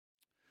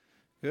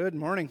Good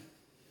morning.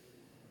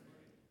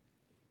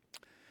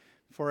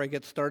 Before I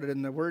get started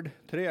in the Word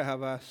today, I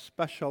have a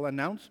special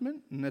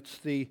announcement, and it's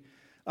the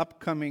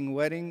upcoming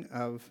wedding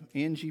of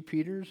Angie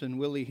Peters and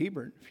Willie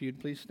Hebert. If you'd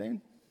please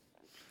stand.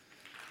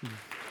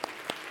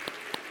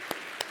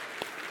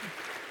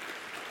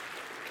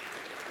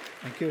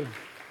 Thank you.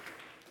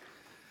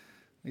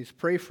 Please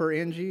pray for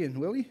Angie and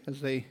Willie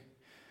as they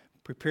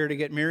prepare to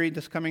get married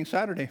this coming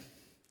Saturday.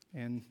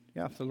 And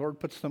if the Lord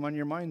puts them on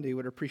your mind, they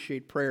would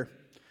appreciate prayer.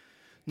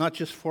 Not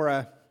just for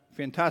a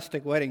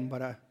fantastic wedding,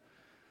 but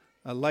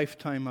a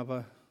lifetime of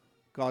a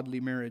godly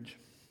marriage.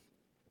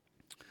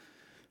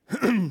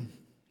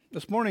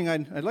 This morning,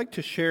 I'd like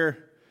to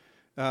share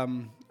a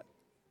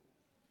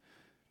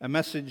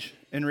message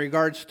in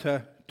regards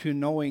to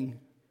knowing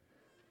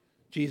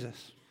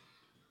Jesus.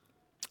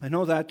 I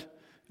know that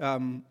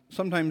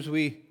sometimes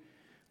we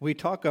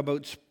talk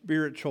about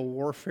spiritual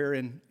warfare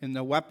in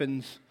the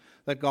weapons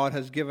that God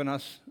has given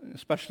us,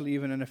 especially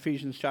even in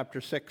Ephesians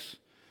chapter 6.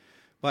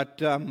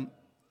 But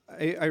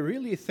I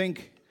really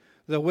think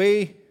the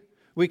way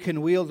we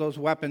can wield those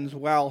weapons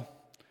well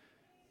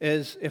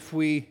is if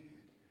we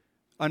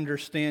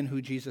understand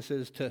who Jesus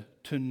is,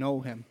 to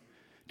know Him,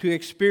 to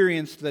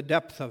experience the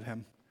depth of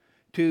Him,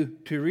 to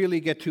really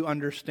get to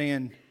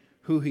understand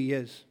who He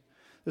is.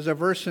 There's a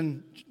verse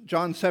in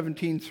John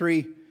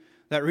 17:3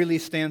 that really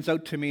stands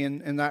out to me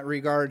in that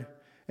regard,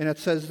 and it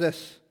says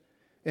this,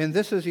 "And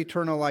this is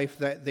eternal life,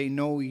 that they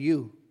know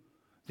you,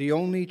 the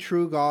only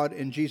true God,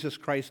 and Jesus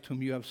Christ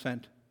whom you have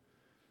sent."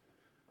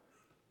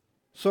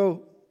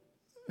 So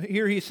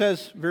here he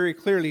says very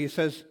clearly, he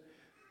says,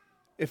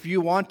 if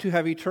you want to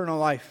have eternal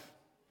life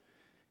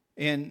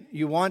and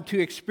you want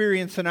to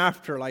experience an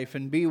afterlife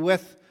and be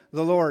with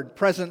the Lord,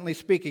 presently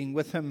speaking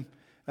with Him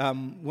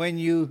when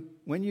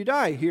you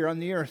die here on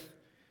the earth,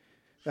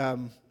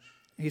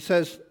 he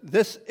says,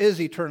 this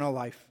is eternal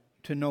life,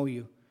 to know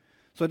you.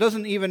 So it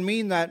doesn't even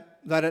mean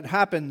that it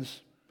happens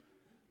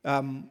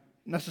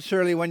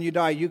necessarily when you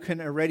die. You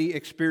can already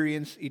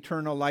experience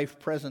eternal life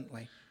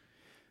presently.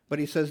 But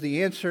he says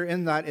the answer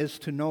in that is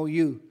to know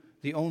you,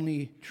 the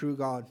only true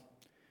God,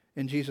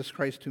 and Jesus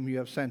Christ whom you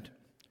have sent.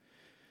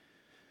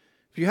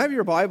 If you have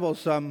your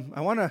Bibles, I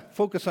want to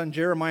focus on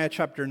Jeremiah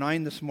chapter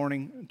 9 this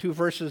morning. 2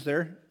 verses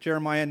there,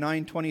 Jeremiah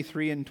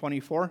 9:23 and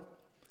 24.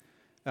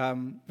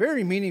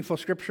 Very meaningful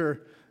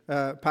scripture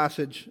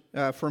passage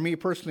for me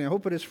personally. I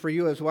hope it is for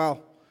you as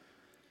well.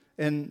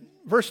 In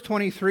verse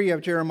 23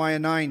 of Jeremiah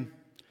 9,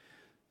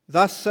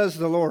 "Thus says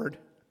the Lord,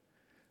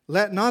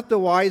 let not the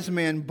wise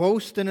man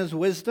boast in his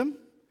wisdom,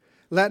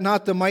 let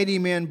not the mighty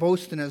man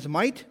boast in his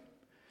might,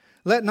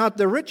 let not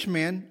the rich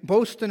man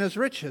boast in his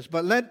riches,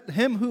 but let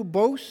him who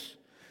boasts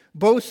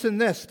boast in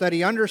this, that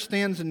he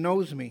understands and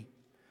knows me,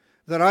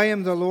 that I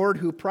am the Lord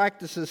who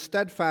practices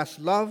steadfast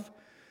love,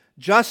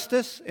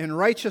 justice, and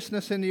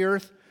righteousness in the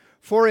earth,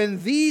 for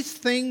in these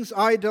things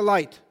I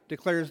delight,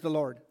 declares the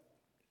Lord."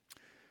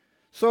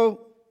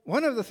 So,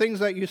 one of the things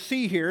that you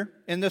see here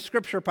in this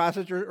scripture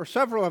passage, or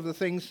several of the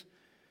things,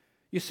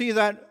 you see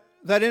that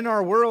in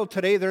our world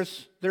today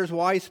there's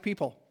wise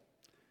people.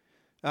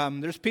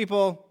 There's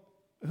people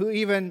who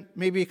even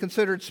may be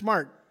considered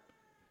smart.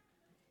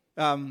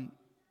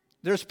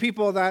 There's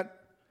people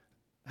that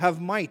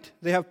have might,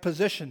 they have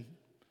position,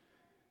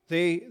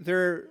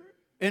 they're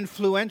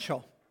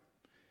influential.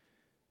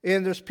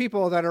 And there's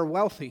people that are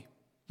wealthy,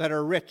 that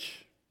are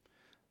rich,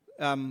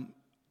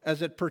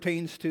 as it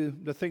pertains to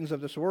the things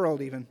of this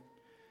world even.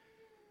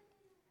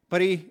 But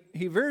he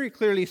very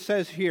clearly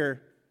says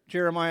here,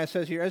 Jeremiah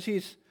says here, as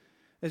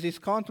he's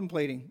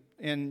contemplating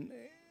and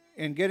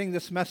getting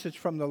this message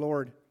from the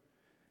Lord,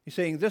 he's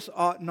saying this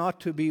ought not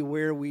to be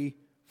where we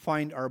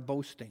find our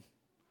boasting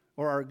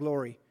or our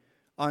glory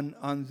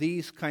on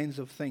these kinds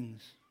of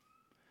things,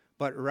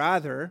 but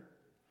rather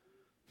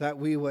that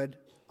we would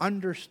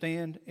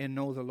understand and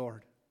know the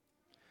Lord.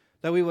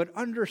 That we would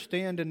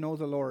understand and know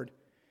the Lord.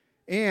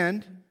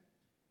 And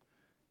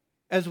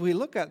as we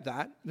look at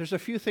that, there's a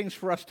few things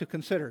for us to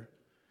consider.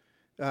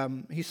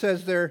 He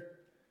says there,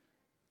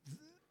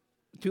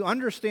 to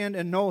understand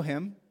and know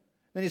Him.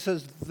 Then he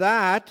says,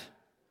 that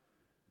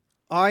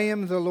I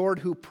am the Lord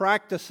who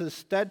practices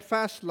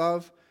steadfast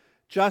love,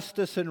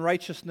 justice, and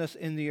righteousness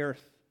in the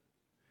earth.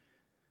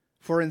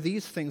 For in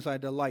these things I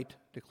delight,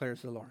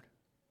 declares the Lord.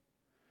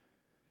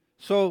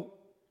 So,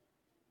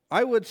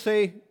 I would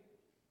say,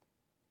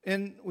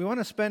 and we want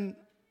to spend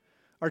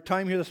our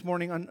time here this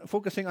morning on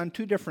focusing on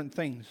two different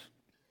things.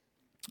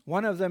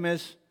 One of them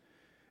is,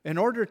 in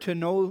order to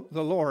know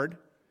the Lord,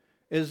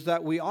 is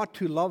that we ought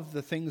to love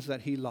the things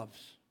that He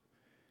loves.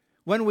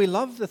 When we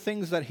love the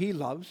things that He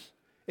loves,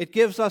 it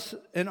gives us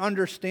an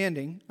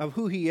understanding of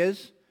who He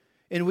is,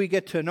 and we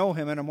get to know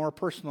Him in a more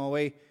personal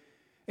way.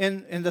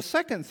 And the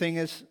second thing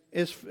is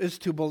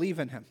to believe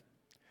in Him,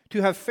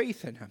 to have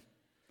faith in Him.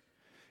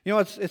 You know,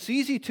 it's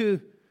easy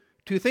to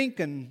think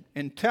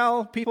and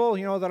tell people,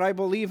 that I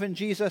believe in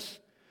Jesus,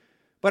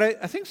 but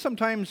I think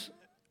sometimes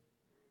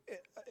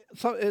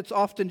it's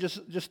often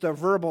just a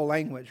verbal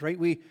language, right?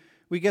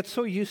 We get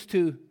so used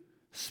to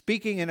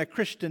speaking in a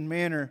Christian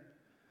manner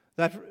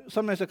that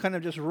sometimes it kind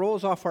of just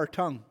rolls off our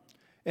tongue.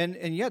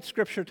 And yet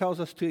Scripture tells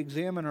us to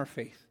examine our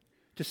faith,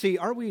 to see,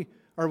 are we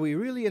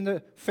really in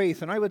the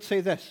faith? And I would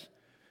say this,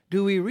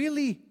 do we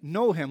really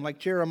know him, like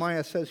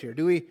Jeremiah says here?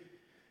 Do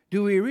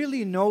we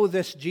really know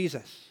this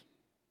Jesus?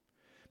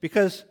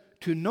 Because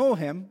to know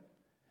him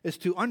is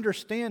to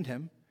understand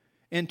him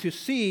and to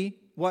see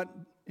what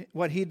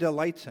he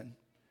delights in.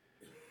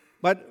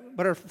 But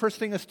our first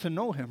thing is to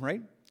know him,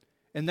 right?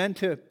 And then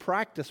to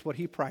practice what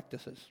he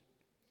practices.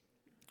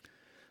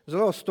 There's a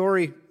little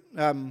story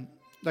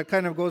that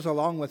kind of goes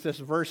along with this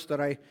verse that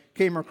I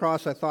came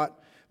across. I thought,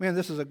 man,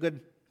 this is a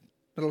good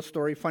little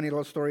story, funny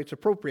little story. It's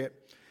appropriate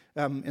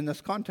in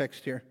this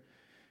context here.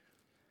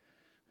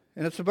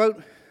 And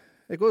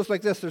it goes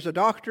like this. There's a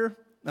doctor,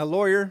 a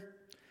lawyer,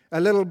 a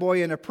little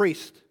boy, and a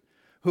priest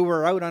who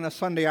were out on a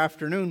Sunday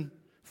afternoon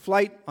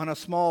flight on a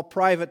small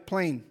private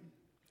plane.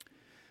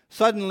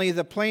 Suddenly,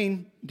 the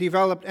plane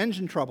developed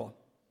engine trouble.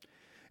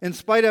 In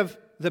spite of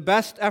the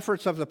best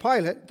efforts of the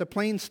pilot, the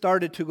plane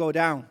started to go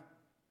down.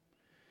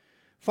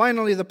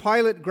 Finally, the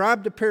pilot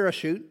grabbed a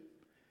parachute,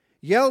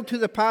 yelled to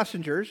the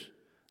passengers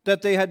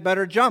that they had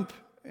better jump,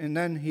 and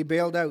then he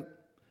bailed out.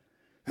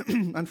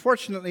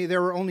 Unfortunately,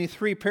 there were only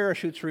 3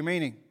 parachutes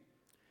remaining.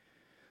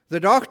 The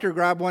doctor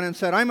grabbed one and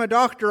said, "I'm a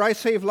doctor, I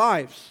save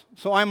lives,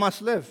 so I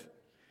must live,"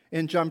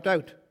 and jumped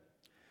out.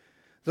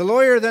 The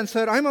lawyer then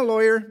said, "I'm a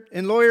lawyer,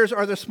 and lawyers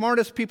are the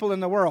smartest people in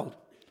the world.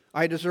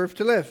 I deserve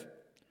to live."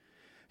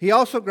 He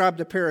also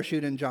grabbed a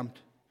parachute and jumped.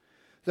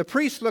 The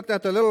priest looked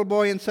at the little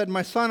boy and said,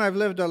 "My son, I've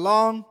lived a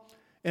long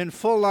and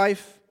full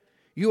life.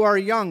 You are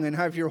young and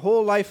have your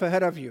whole life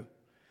ahead of you.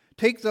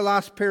 Take the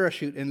last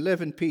parachute and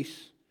live in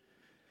peace."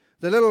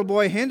 The little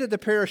boy handed the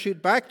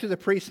parachute back to the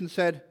priest and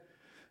said,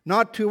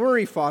 "Not to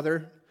worry,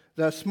 Father.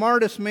 The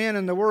smartest man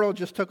in the world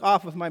just took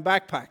off with my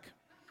backpack."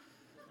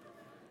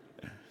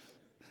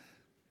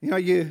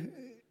 You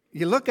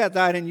look at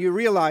that and you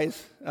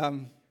realize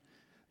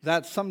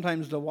that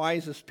sometimes the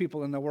wisest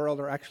people in the world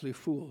are actually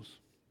fools.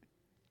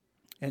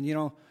 And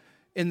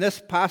in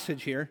this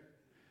passage here,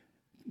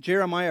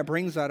 Jeremiah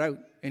brings that out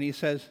and he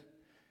says,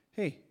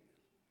 hey,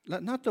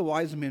 let not the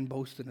wise man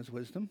boast in his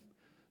wisdom.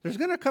 There's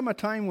going to come a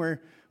time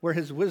where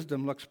his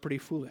wisdom looks pretty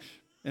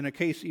foolish, in a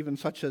case even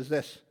such as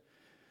this.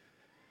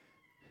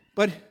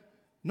 But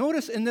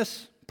notice in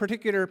this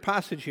particular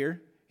passage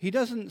here, he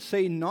doesn't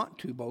say not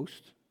to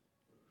boast.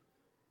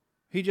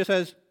 He just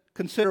says,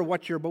 consider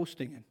what you're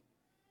boasting in.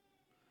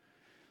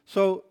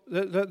 So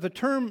the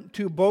term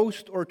to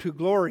boast or to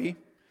glory,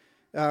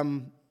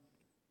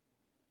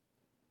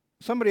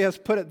 somebody has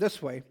put it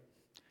this way,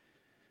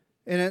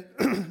 and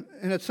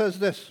it says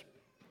this: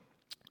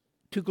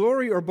 to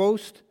glory or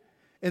boast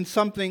in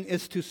something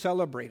is to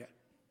celebrate it,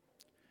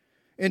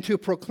 and to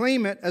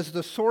proclaim it as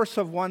the source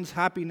of one's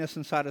happiness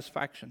and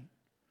satisfaction.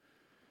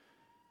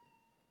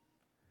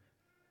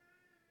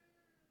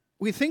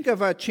 We think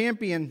of a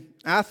champion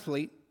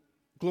athlete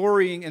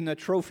glorying in the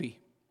trophy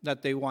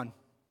that they won.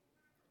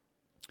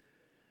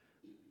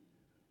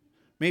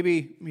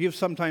 Maybe you've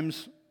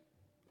sometimes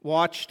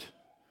watched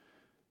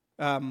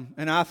an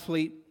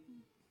athlete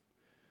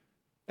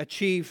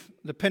achieve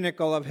the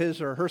pinnacle of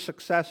his or her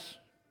success.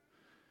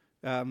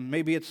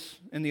 Maybe it's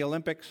in the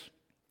Olympics.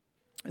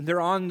 And they're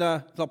on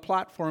the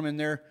platform and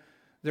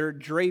they're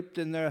draped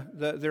in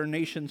their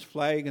nation's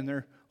flag and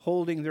they're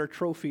holding their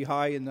trophy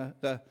high in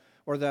the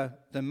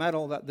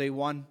medal that they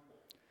won.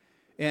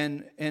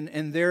 And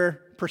in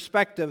their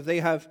perspective, they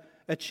have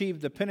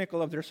achieved the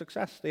pinnacle of their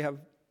success.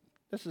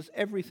 This is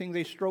everything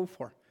they strove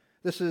for.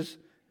 This is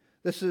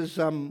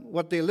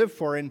what they live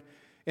for. And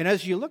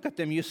as you look at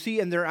them, you see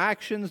in their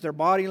actions, their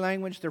body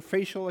language, their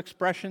facial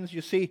expressions,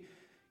 you see,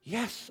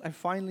 yes, I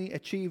finally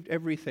achieved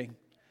everything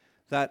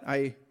that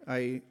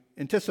I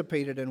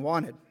anticipated and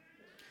wanted.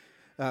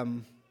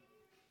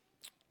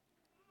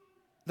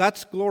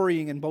 That's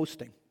glorying and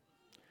boasting.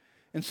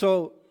 And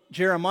so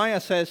Jeremiah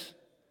says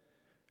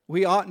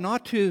we ought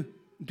not to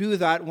do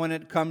that when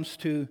it comes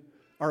to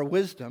our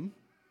wisdom.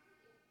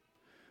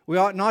 We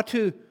ought not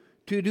to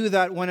do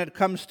that when it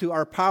comes to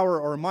our power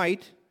or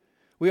might.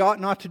 We ought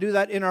not to do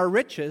that in our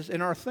riches,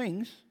 in our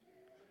things.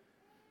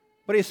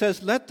 But he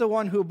says, let the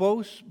one who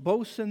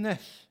boasts in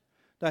this,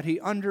 that he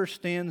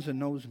understands and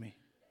knows me.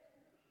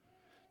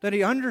 That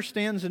he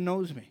understands and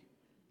knows me,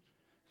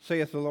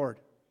 saith the Lord.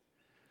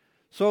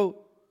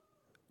 So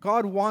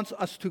God wants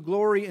us to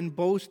glory and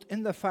boast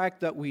in the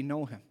fact that we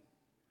know him.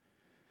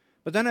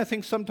 But then I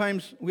think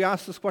sometimes we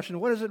ask this question,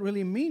 what does it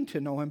really mean to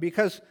know him?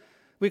 Because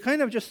we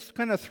kind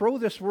of throw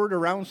this word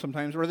around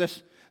sometimes, or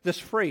this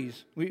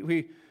phrase.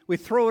 We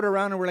throw it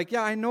around and we're like,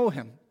 yeah, I know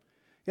him.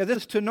 Yeah,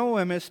 this to know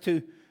him is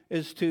to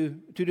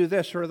do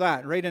this or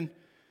that, right?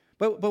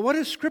 But what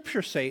does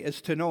Scripture say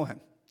is to know him?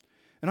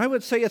 And I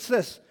would say it's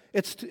this.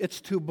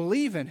 It's to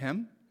believe in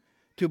him,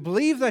 to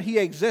believe that he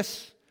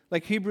exists,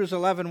 like Hebrews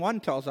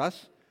 11:1 tells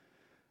us.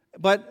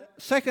 But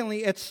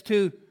secondly, it's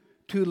to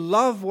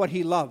love what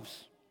he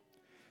loves.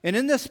 And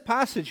in this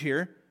passage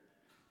here,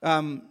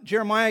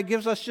 Jeremiah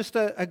gives us just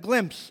a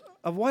glimpse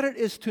of what it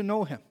is to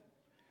know him.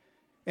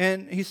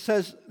 And he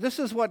says, this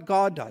is what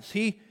God does.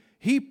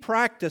 He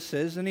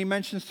practices, and he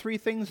mentions three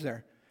things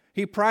there.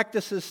 He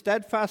practices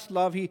steadfast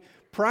love. He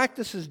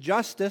practices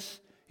justice.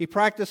 He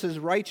practices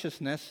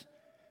righteousness.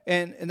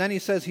 And then he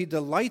says he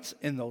delights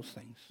in those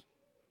things.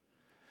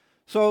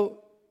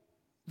 So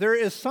there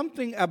is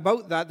something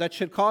about that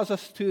should cause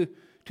us to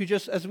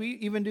just, as we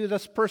even do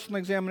this personal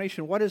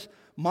examination, what does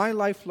my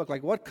life look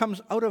like? What comes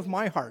out of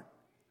my heart?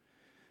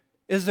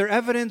 Is there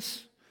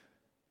evidence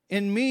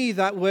in me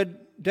that would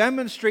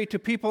demonstrate to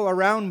people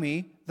around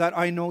me that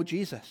I know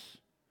Jesus,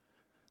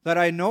 that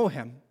I know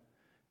him,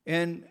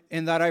 and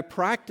that I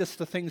practice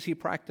the things he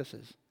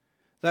practices,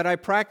 that I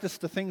practice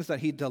the things that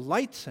he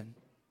delights in?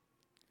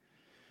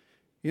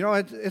 You know,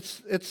 I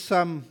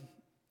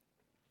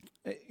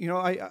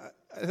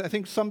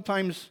think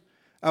sometimes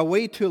a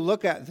way to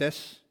look at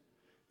this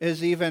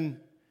is even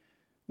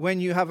when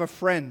you have a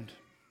friend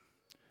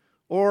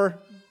or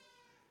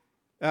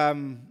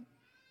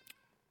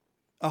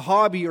a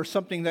hobby or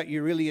something that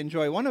you really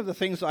enjoy. One of the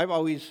things I've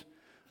always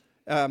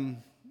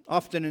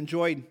often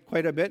enjoyed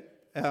quite a bit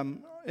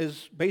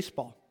is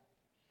baseball.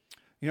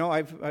 You know,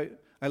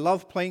 I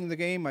love playing the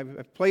game.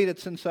 I've played it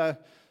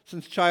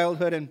since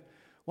childhood, and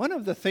one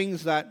of the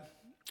things that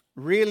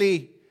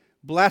really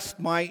blessed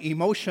my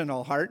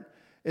emotional heart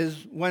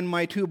is when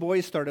my two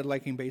boys started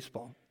liking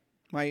baseball.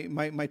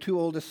 My two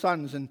oldest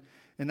sons, and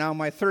now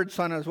my third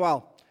son as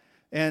well.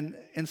 And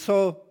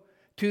so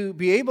to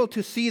be able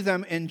to see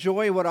them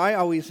enjoy what I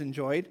always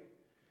enjoyed,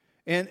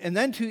 and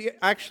then to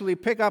actually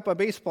pick up a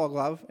baseball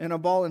glove and a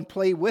ball and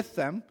play with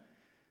them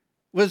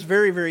was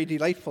very, very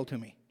delightful to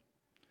me.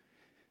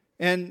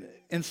 And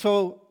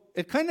so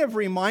it kind of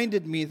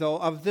reminded me, though,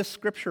 of this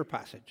scripture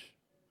passage.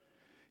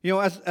 You know,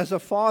 as a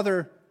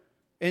father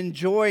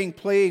enjoying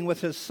playing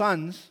with his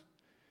sons,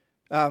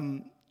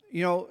 you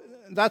know,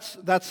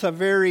 that's a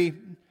very,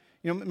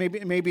 you know,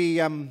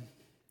 maybe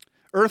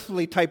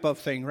earthly type of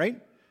thing, right?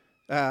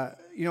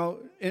 You know,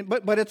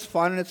 but it's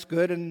fun and it's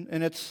good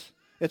and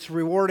it's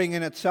rewarding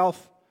in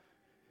itself.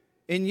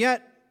 And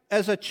yet,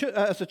 as a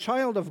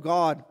child of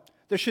God,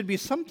 there should be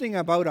something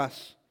about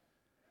us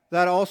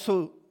that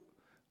also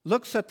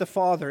looks at the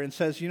Father and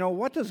says, you know,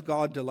 what does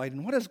God delight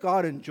in? What does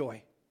God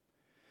enjoy?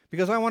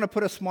 Because I want to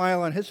put a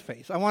smile on his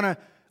face. I want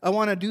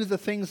to do the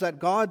things that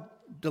God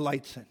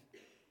delights in.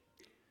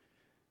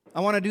 I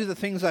want to do the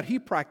things that he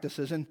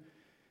practices. And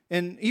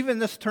even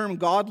this term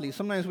godly,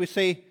 sometimes we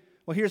say,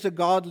 well, here's a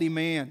godly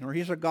man or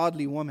here's a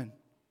godly woman.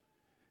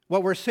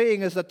 What we're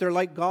saying is that they're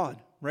like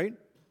God, right?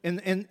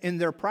 In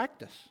their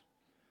practice.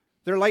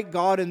 They're like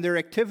God in their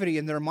activity,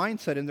 in their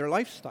mindset, in their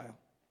lifestyle.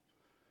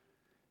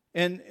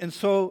 And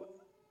so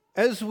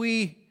as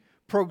we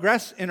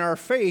progress in our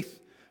faith,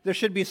 there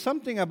should be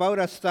something about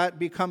us that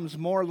becomes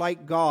more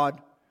like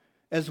God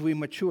as we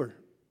mature.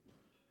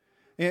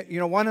 You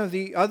know, one of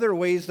the other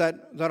ways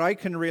that I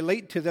can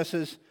relate to this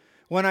is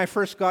when I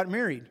first got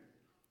married.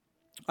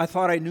 I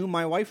thought I knew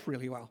my wife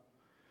really well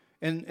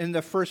in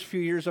the first few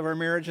years of our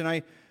marriage,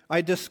 and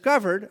I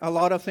discovered a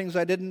lot of things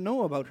I didn't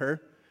know about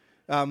her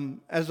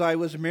as I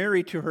was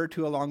married to her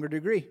to a longer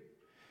degree.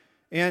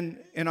 And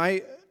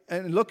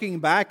looking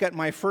back at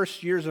my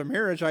first years of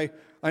marriage,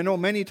 I know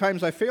many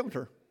times I failed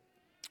her.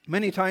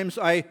 Many times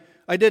I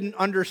didn't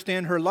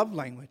understand her love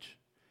language.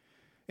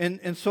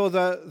 And so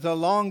the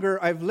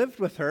longer I've lived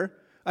with her,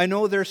 I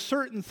know there's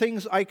certain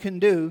things I can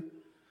do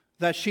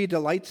that she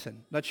delights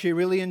in, that she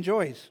really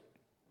enjoys.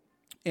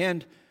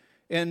 And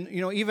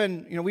you know,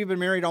 even, you know, we've been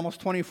married almost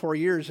 24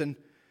 years, and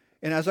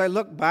as I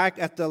look back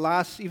at the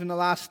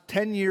last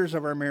 10 years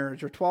of our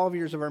marriage or 12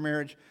 years of our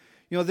marriage,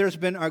 you know, there's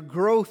been a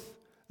growth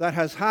that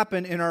has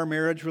happened in our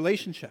marriage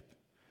relationship.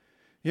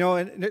 You know,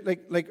 and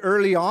like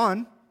early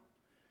on,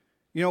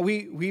 you know,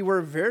 we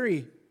were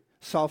very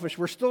selfish.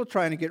 We're still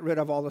trying to get rid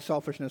of all the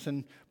selfishness,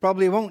 and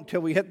probably won't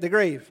till we hit the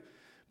grave.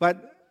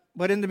 But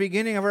in the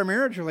beginning of our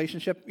marriage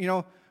relationship, you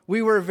know,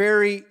 we were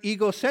very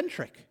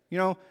egocentric. You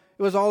know,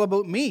 it was all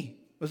about me.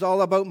 It was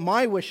all about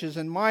my wishes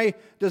and my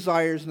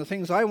desires and the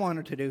things I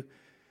wanted to do.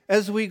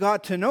 As we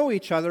got to know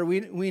each other,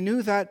 we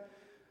knew that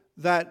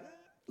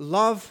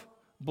love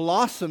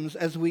blossoms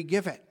as we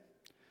give it.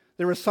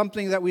 There was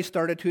something that we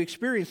started to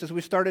experience as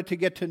we started to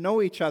get to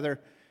know each other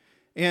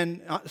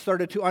and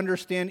started to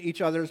understand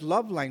each other's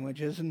love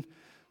languages. And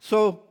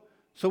so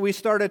we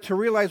started to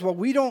realize, well,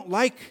 we don't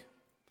like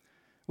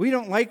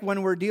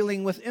when we're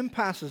dealing with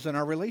impasses in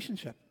our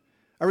relationship.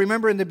 I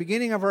remember in the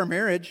beginning of our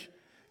marriage,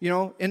 you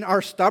know, in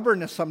our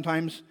stubbornness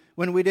sometimes,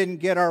 when we didn't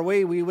get our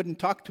way, we wouldn't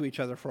talk to each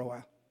other for a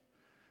while.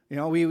 You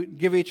know, we would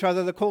give each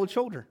other the cold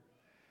shoulder.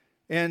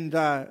 And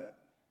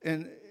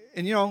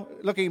you know,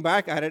 looking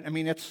back at it, I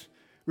mean, it's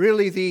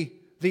really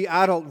the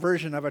adult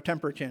version of a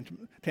temper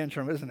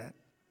tantrum, isn't it?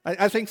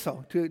 I think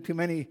so, to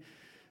many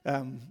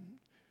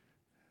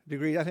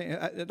degrees. I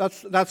think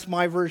that's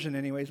my version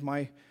anyways,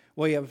 my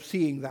way of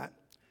seeing that.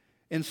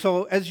 And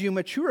so as you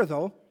mature,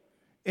 though,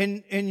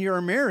 in your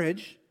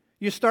marriage,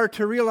 you start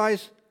to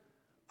realize,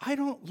 I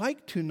don't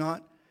like to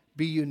not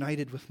be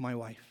united with my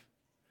wife.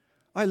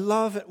 I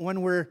love it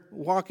when we're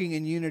walking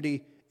in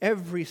unity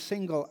every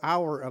single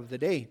hour of the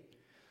day.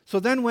 So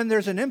then when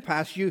there's an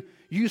impasse,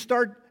 you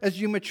start, as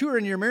you mature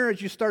in your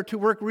marriage, you start to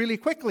work really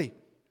quickly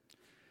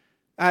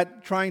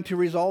at trying to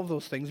resolve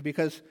those things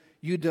because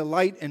you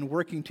delight in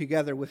working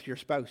together with your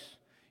spouse.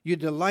 You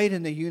delight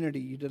in the unity.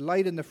 You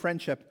delight in the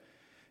friendship.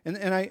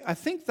 And I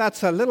think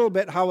that's a little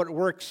bit how it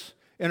works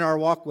in our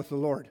walk with the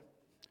Lord.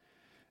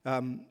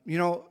 When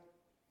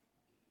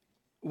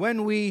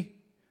we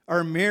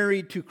are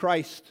married to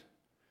Christ,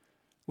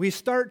 we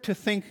start to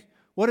think,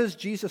 what is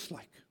Jesus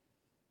like?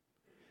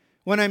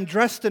 When I'm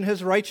dressed in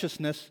His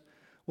righteousness,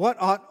 what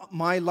ought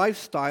my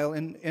lifestyle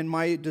and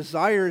my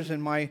desires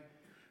and my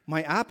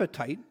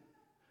appetite,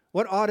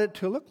 what ought it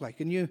to look like?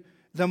 And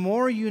the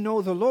more you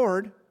know the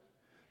Lord,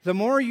 the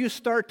more you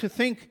start to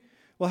think,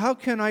 well, how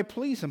can I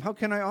please Him? How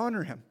can I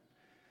honor Him?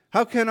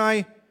 How can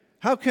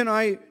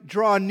I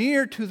draw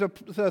near to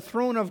the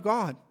throne of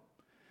God?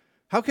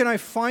 How can I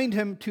find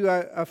Him to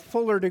a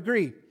fuller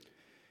degree?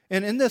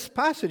 And in this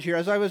passage here,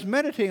 as I was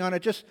meditating on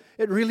it,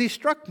 it really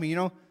struck me.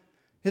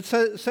 It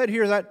said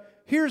here that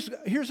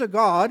here's a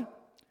God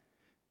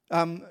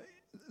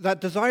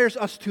that desires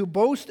us to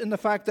boast in the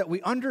fact that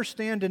we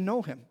understand and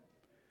know Him.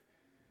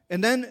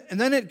 And then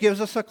it gives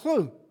us a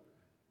clue.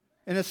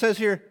 And it says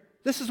here,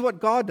 this is what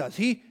God does.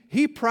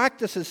 He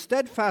practices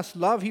steadfast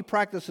love. He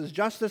practices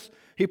justice.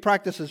 He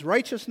practices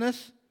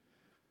righteousness.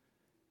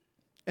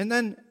 And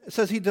then it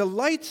says He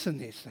delights in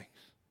these things.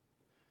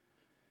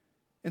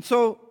 And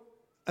so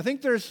I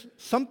think there's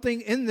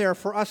something in there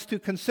for us to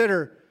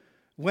consider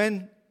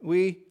when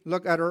we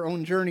look at our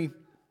own journey.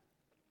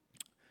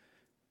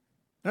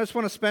 I just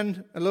want to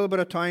spend a little bit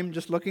of time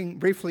just looking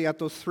briefly at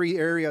those three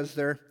areas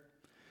there,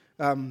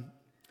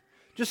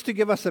 just to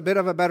give us a bit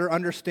of a better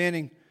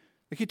understanding.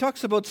 Like he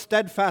talks about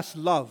steadfast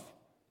love.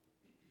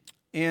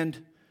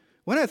 And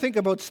when I think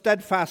about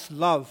steadfast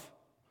love,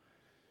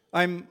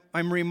 I'm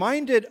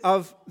reminded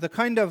of the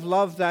kind of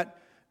love that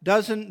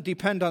doesn't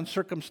depend on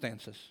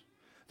circumstances,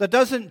 that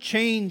doesn't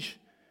change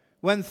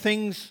when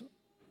things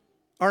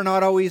are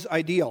not always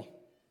ideal.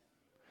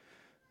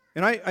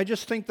 And I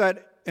just think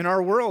that in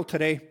our world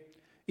today,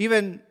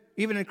 even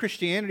in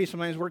Christianity,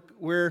 sometimes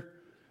we're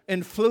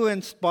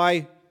influenced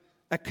by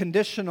a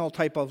conditional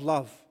type of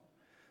love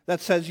that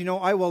says,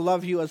 I will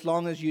love you as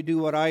long as you do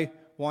what I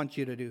want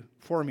you to do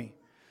for me.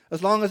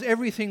 As long as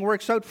everything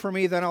works out for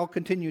me, then I'll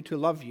continue to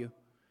love you.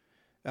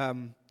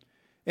 And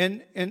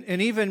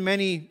even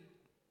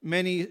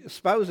many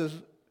spouses,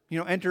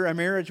 enter a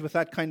marriage with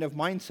that kind of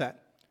mindset,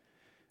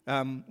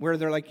 where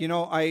they're like,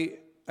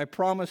 I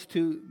promise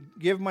to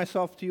give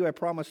myself to you, I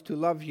promise to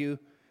love you,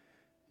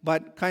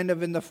 but kind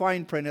of in the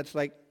fine print, it's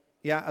like,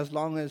 yeah, as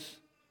long as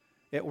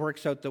it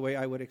works out the way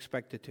I would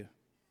expect it to.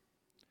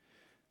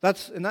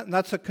 That's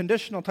a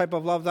conditional type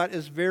of love that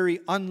is very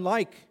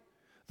unlike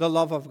the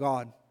love of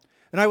God.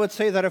 And I would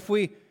say that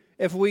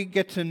if we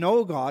get to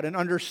know God and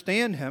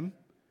understand Him,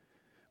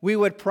 we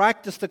would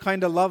practice the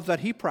kind of love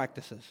that He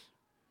practices.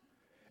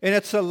 And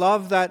it's a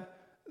love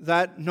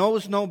that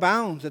knows no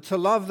bounds. It's a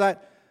love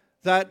that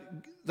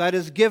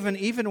is given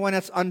even when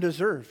it's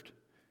undeserved.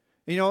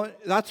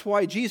 That's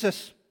why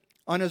Jesus,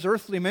 on His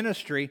earthly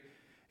ministry,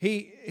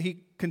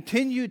 he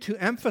continued to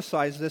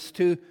emphasize this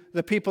to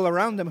the people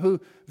around Him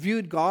who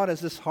viewed God as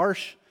this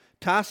harsh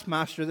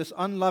taskmaster, this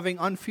unloving,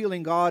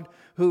 unfeeling God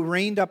who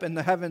reigned up in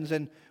the heavens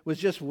and was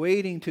just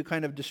waiting to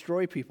kind of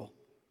destroy people.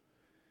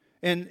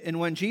 And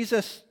when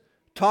Jesus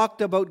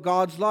talked about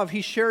God's love,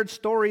 He shared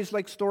stories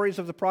like stories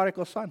of the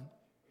prodigal son,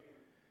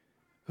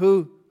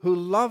 who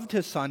loved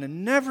his son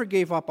and never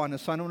gave up on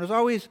his son and was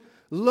always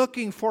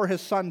looking for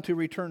his son to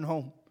return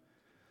home.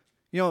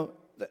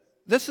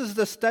 This is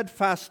the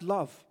steadfast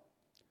love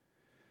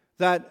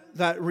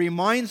that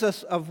reminds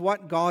us of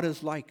what God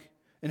is like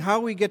and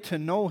how we get to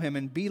know Him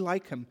and be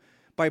like Him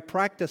by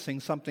practicing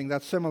something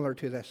that's similar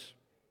to this.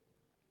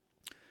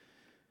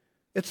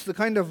 It's the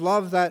kind of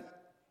love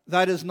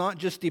that is not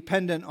just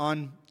dependent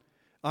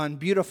on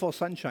beautiful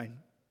sunshine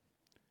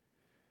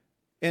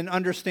and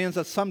understands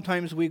that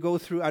sometimes we go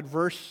through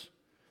adverse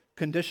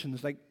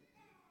conditions, like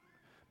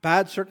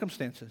bad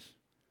circumstances.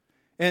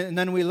 And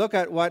then we look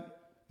at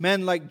what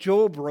men like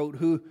Job wrote,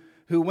 who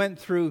went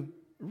through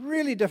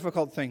really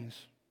difficult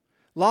things,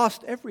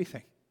 lost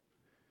everything.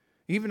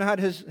 He even had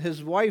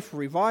his wife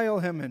revile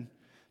him and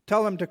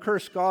tell him to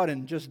curse God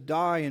and just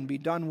die and be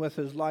done with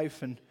his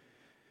life.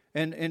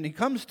 And he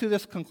comes to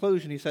this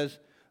conclusion. He says,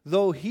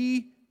 though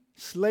He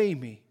slay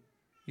me,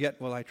 yet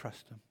will I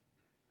trust Him.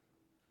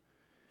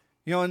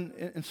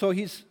 And so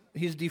he's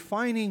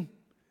defining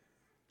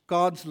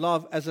God's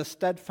love as a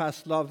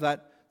steadfast love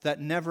that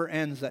never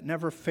ends, that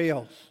never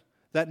fails,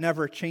 that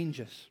never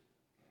changes.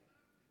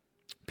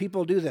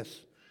 People do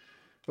this,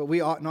 but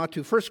we ought not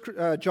to. First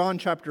John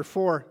chapter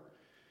 4,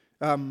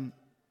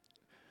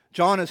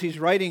 John, as he's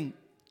writing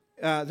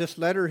this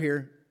letter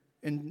here,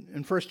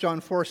 in 1 John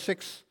 4,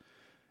 6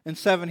 and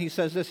 7, he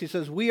says this. He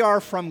says, we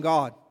are from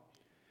God.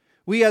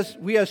 We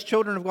as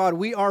children of God,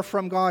 we are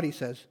from God, he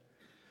says.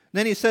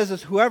 Then he says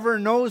this, whoever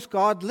knows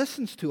God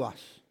listens to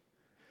us.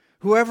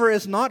 Whoever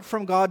is not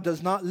from God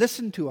does not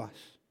listen to us.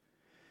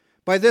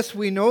 By this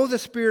we know the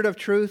spirit of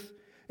truth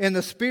and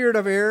the spirit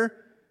of error.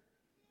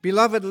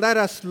 Beloved, let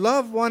us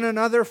love one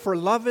another, for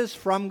love is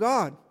from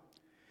God.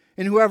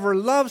 And whoever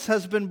loves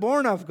has been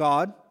born of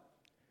God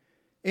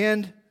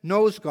and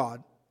knows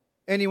God.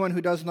 Anyone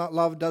who does not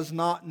love does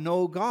not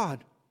know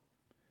God,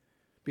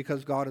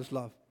 because God is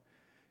love.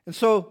 And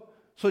so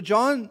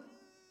John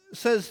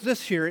says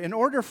this here: in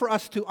order for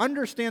us to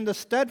understand the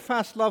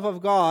steadfast love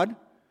of God,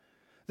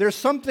 there's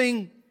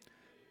something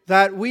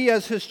that we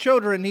as His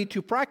children need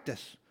to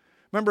practice.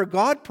 Remember,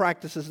 God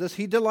practices this.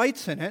 He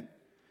delights in it.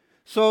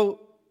 So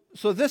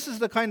this is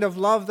the kind of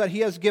love that He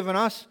has given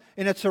us,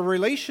 and it's a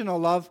relational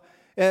love,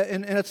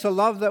 and it's a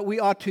love that we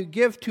ought to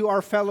give to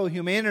our fellow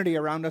humanity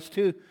around us,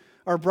 to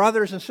our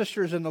brothers and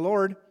sisters in the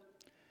Lord.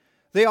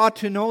 They ought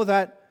to know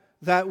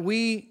that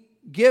we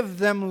give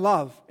them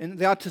love, and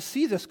they ought to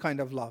see this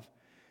kind of love.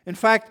 In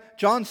fact,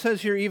 John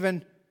says here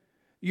even,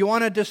 you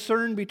want to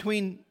discern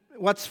between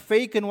what's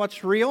fake and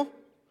what's real,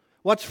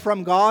 what's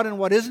from God and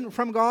what isn't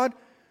from God.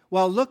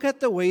 Well, look at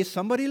the way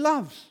somebody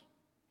loves.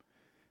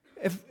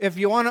 If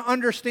you want to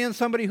understand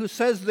somebody who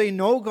says they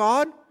know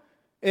God,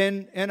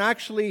 and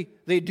actually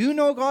they do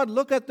know God,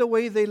 look at the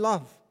way they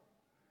love.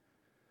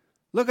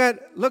 Look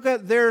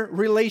at their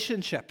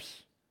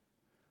relationships.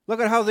 Look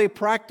at how they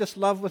practice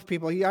love with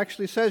people. He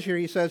actually says here,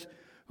 he says,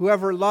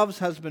 whoever loves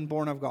has been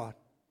born of God.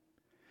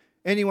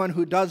 Anyone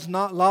who does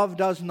not love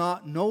does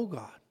not know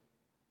God.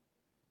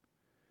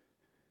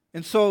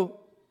 And so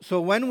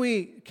when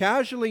we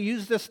casually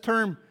use this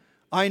term,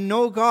 I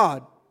know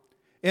God,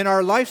 and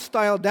our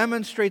lifestyle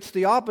demonstrates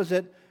the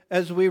opposite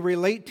as we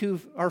relate to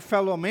our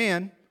fellow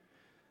man,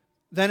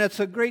 then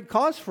it's a great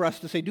cause for us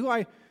to say, do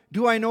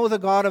I know the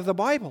God of the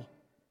Bible?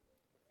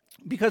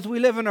 Because we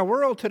live in a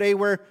world today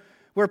where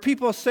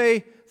people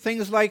say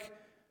things like,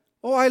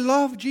 oh, I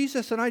love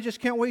Jesus and I just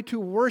can't wait to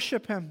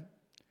worship Him.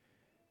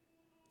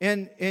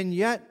 And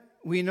yet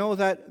we know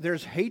that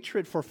there's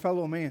hatred for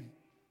fellow man.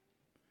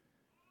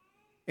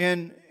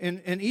 And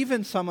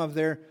even some of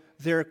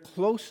their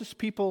closest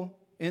people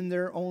in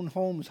their own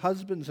homes,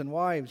 husbands and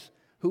wives,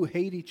 who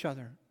hate each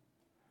other.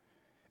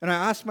 And I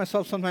ask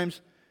myself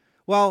sometimes,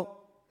 well,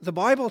 the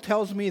Bible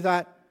tells me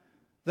that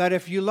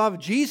if you love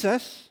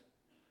Jesus,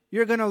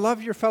 you're going to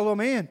love your fellow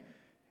man.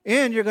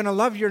 And you're going to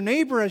love your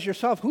neighbor as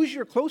yourself. Who's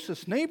your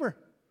closest neighbor?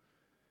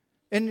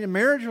 In a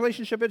marriage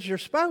relationship, it's your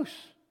spouse.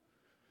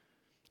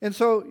 And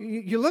so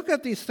you look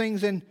at these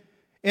things, and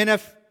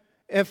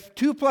if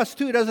 2 plus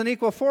 2 doesn't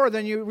equal 4,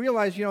 then you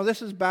realize,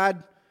 this is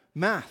bad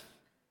math.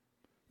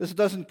 This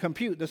doesn't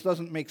compute. This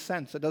doesn't make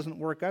sense. It doesn't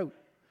work out.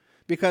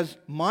 Because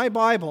my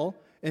Bible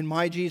and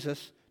my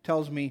Jesus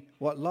tells me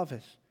what love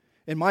is.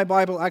 And my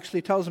Bible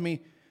actually tells me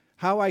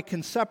how I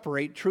can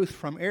separate truth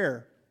from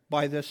error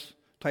by this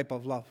type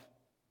of love.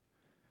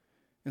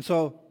 And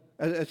so,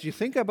 as you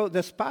think about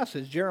this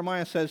passage,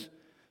 Jeremiah says,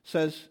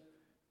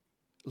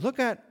 look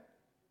at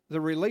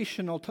the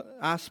relational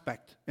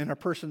aspect in a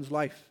person's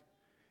life,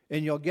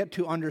 and you'll get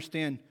to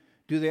understand,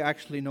 do they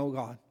actually know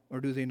God or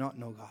do they not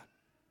know God?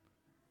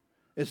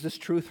 Is this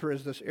truth or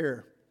is this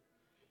error?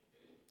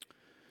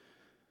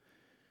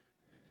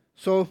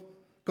 So,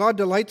 God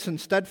delights in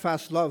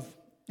steadfast love,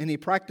 and He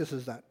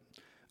practices that.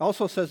 It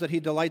also says that He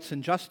delights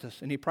in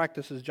justice, and He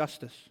practices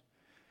justice.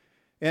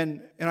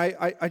 And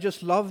I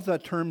just love the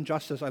term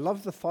justice. I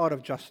love the thought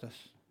of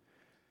justice.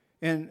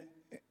 And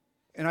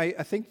I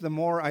think the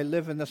more I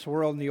live in this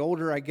world and the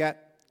older I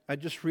get, I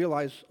just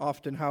realize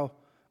often how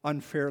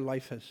unfair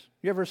life is.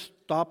 You ever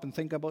stop and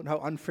think about how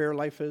unfair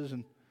life is?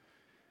 And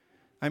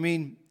I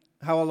mean,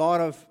 how a lot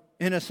of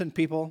innocent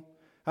people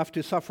have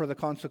to suffer the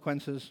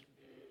consequences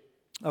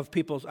of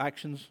people's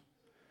actions.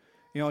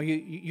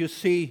 You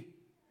see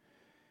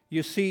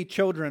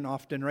children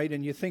often, right?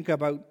 And you think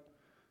about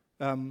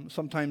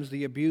sometimes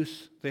the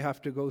abuse they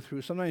have to go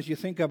through. Sometimes you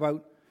think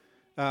about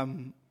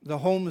the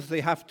homes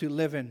they have to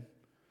live in.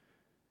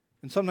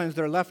 And sometimes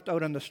they're left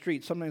out on the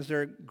street. Sometimes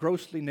they're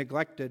grossly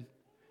neglected.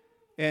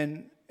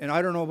 And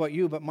I don't know about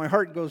you, but my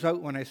heart goes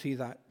out when I see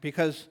that,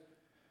 because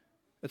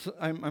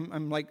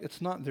I'm like,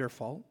 it's not their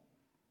fault.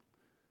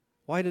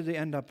 Why did they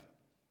end up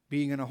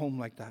being in a home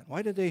like that?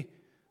 Why did they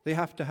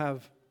have to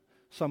have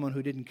someone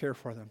who didn't care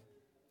for them?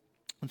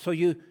 And so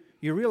you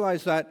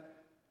realize that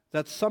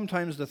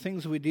sometimes the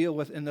things we deal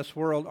with in this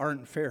world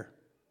aren't fair.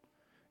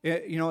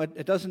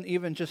 It doesn't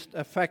even just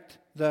affect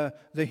the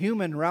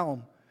human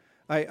realm.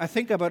 I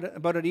think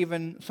about it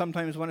even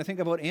sometimes when I think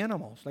about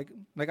animals.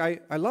 Like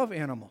I love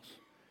animals.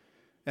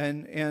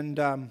 And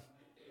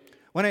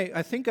when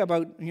I think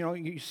about,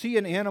 you see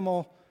an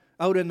animal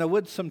out in the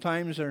woods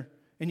sometimes, and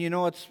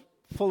it's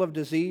full of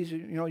disease.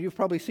 You've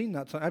probably seen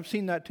that. I've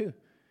seen that too.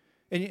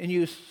 And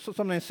you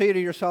sometimes say to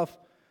yourself,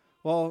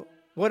 well,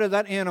 what did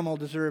that animal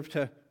deserve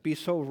to be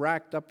so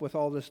racked up with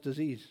all this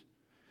disease?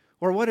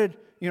 Or what did,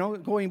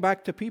 going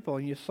back to people,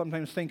 and you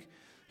sometimes think,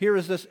 here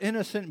is this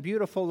innocent,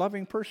 beautiful,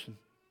 loving person.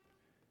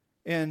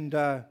 And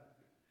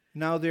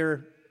now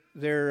they're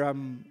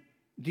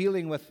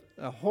dealing with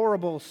a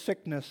horrible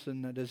sickness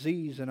and a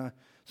disease and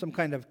some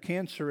kind of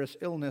cancerous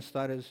illness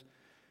that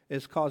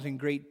is causing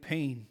great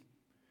pain.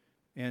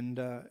 And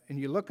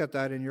you look at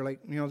that and you're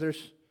like,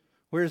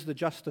 where's the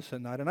justice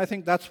in that? And I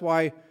think that's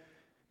why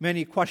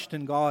many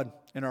question God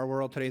in our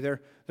world today.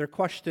 Their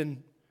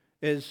question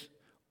is,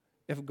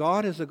 if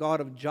God is a God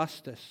of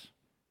justice,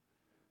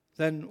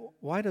 then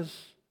why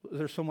is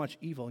there so much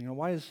evil?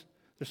 Why is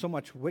there so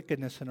much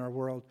wickedness in our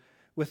world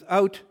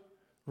without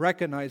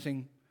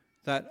recognizing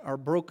that our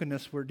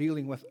brokenness we're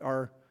dealing with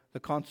are the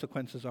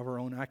consequences of our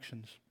own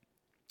actions?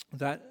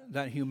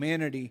 That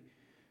humanity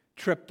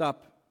tripped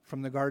up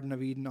from the Garden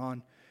of Eden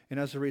on. And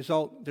as a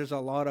result, there's a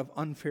lot of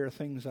unfair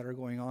things that are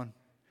going on.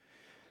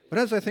 But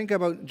as I think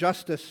about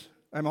justice,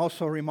 I'm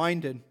also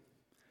reminded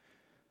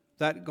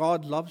that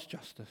God loves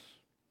justice.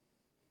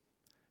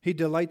 He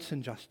delights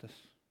in justice.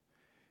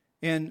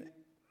 And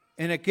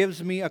it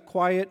gives me a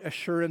quiet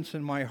assurance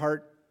in my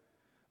heart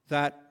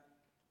that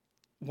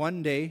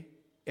one day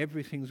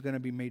everything's going to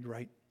be made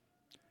right.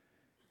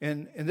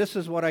 And this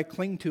is what I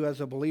cling to as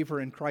a believer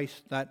in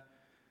Christ, that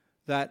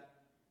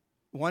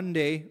one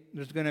day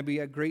there's going to be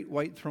a great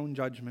white throne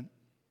judgment,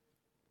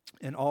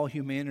 and all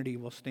humanity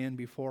will stand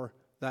before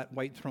that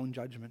white throne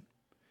judgment.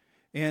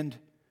 And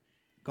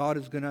God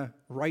is going to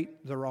right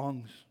the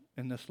wrongs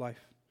in this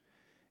life.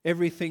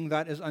 Everything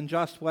that is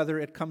unjust, whether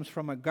it comes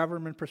from a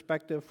government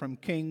perspective, from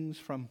kings,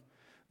 from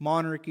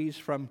monarchies,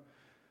 from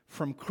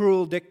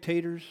cruel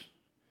dictators,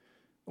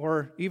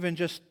 or even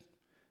just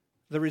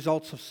the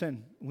results of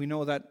sin. We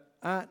know that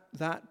at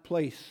that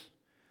place,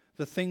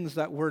 the things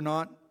that were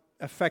not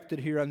affected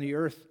here on the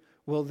earth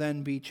will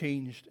then be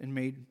changed and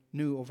made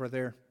new over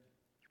there.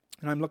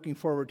 And I'm looking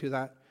forward to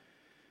that.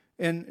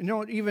 And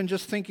even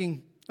just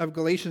thinking of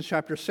Galatians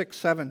chapter 6,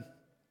 7,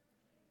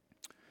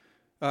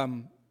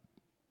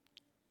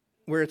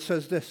 where it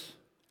says this,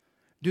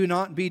 "Do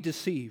not be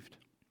deceived.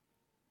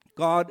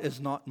 God is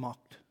not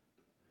mocked."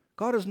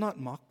 God is not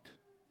mocked.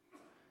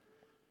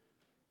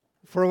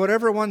 "For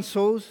whatever one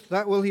sows,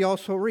 that will he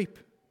also reap.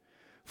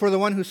 For the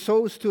one who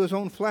sows to his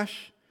own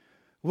flesh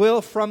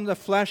will from the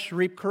flesh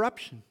reap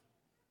corruption.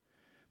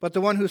 But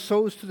the one who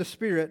sows to the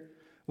Spirit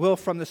will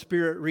from the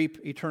Spirit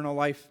reap eternal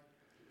life."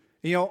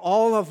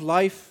 All of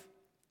life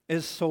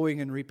is sowing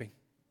and reaping.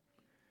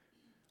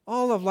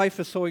 All of life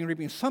is sowing and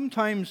reaping.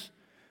 Sometimes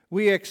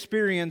we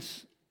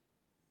experience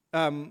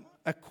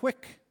a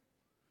quick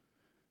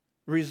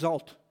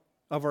result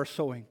of our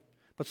sowing.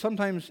 But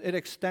sometimes it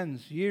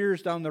extends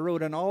years down the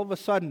road, and all of a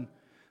sudden,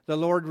 the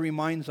Lord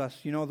reminds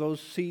us,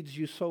 those seeds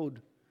you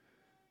sowed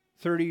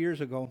 30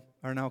 years ago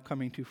are now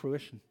coming to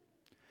fruition.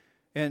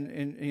 And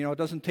it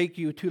doesn't take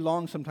you too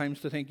long sometimes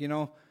to think,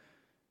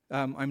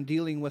 I'm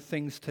dealing with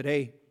things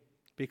today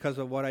because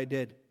of what I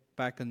did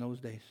back in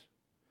those days.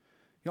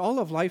 All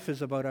of life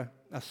is about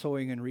a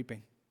sowing and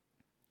reaping.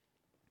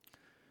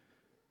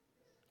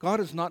 God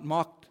is not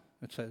mocked,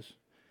 it says.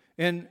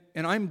 And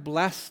I'm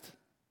blessed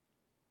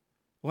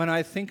when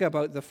I think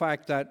about the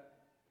fact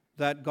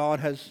that God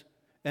has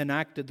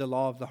enacted the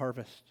law of the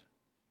harvest.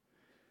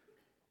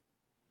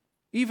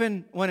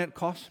 Even when it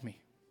costs me.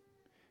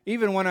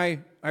 Even when I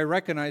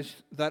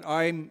recognize that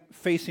I'm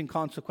facing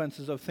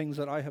consequences of things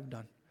that I have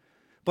done.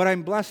 But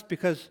I'm blessed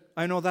because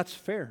I know that's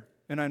fair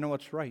and I know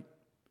it's right.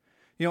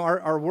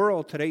 Our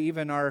world today,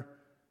 even our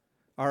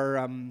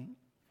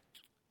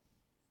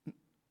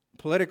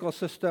political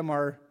system,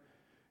 our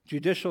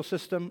judicial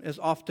system is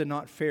often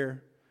not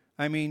fair.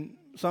 I mean,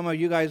 some of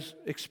you guys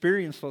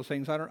experience those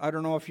things. I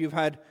don't know if you've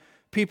had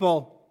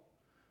people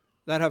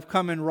that have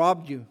come and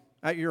robbed you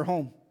at your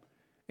home,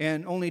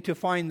 and only to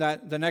find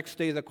that the next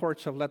day the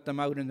courts have let them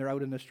out and they're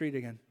out in the street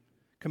again,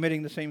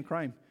 committing the same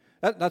crime.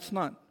 That's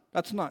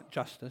not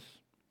justice.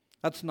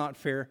 That's not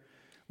fair.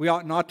 We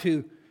ought not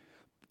to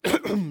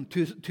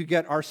to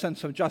get our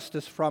sense of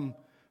justice from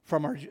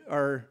our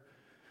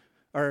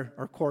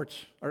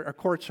courts. Our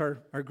courts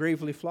are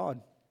gravely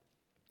flawed.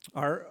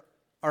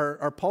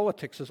 Our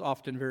politics is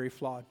often very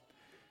flawed.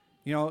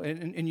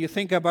 And you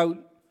think about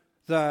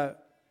the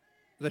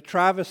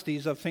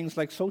travesties of things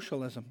like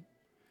socialism.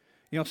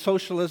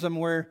 Socialism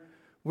where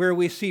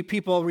we see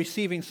people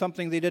receiving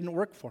something they didn't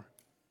work for.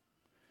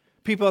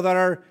 People that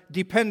are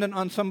dependent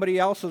on somebody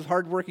else's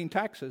hardworking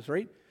taxes,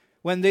 right?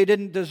 When they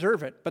didn't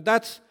deserve it. But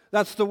that's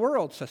the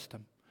world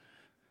system.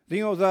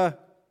 The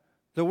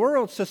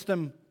world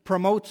system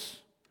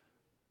promotes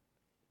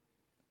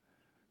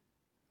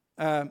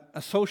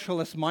a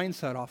socialist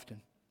mindset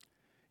often.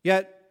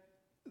 Yet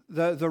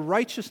the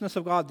righteousness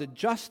of God, the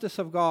justice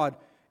of God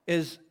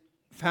is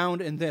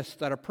found in this,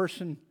 that a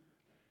person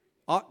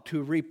ought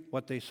to reap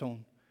what they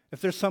sown.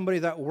 If there's somebody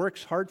that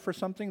works hard for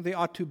something, they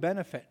ought to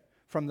benefit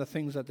from the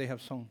things that they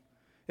have sown.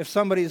 If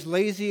somebody's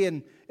lazy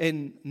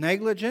and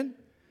negligent,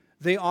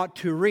 they ought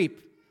to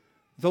reap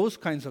those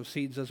kinds of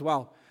seeds as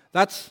well.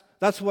 That's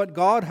what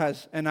God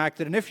has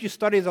enacted. And if you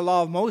study the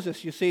law of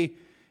Moses, you see,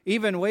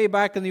 even way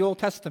back in the Old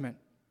Testament,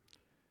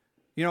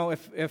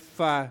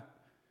 if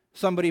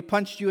somebody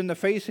punched you in the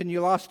face and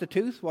you lost a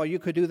tooth, well, you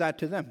could do that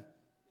to them.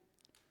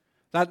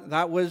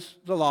 That was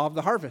the law of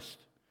the harvest.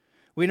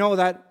 We know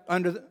that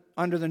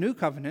under the new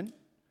covenant,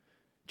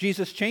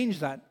 Jesus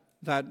changed that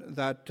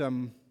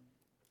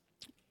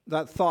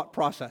thought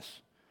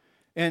process.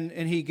 And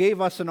he gave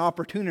us an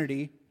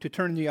opportunity to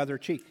turn the other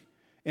cheek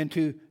and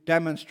to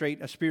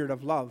demonstrate a spirit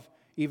of love,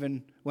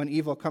 even when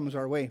evil comes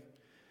our way.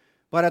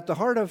 But at the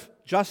heart of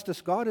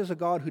justice, God is a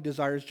God who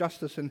desires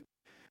justice. And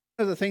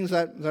one of the things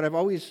that I've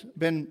always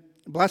been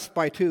blessed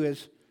by too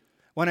is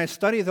when I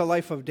study the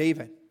life of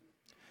David.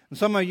 And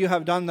some of you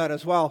have done that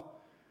as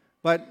well.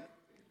 But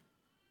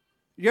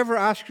you ever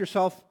ask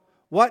yourself,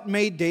 what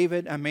made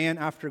David a man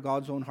after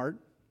God's own heart?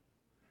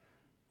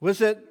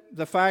 Was it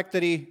the fact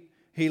that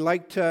he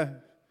liked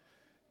to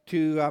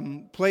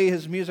play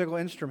his musical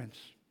instruments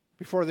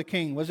before the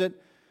king? Was it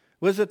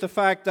the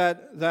fact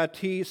that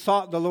he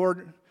sought the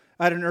Lord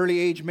at an early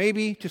age?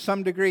 Maybe to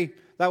some degree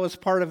that was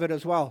part of it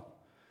as well.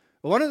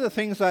 But one of the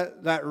things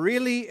that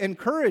really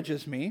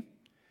encourages me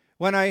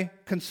when I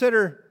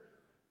consider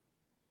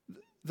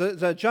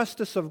the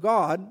justice of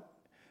God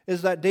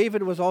is that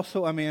David was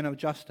also a man of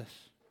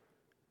justice.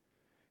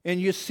 And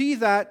you see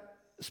that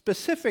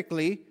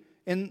specifically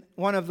in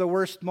one of the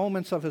worst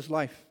moments of his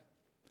life.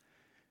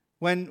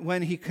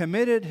 When he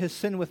committed his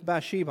sin with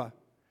Bathsheba,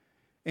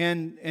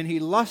 and he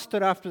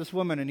lusted after this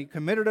woman, and he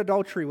committed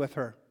adultery with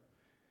her.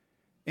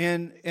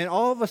 And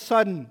all of a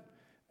sudden,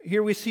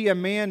 here we see a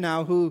man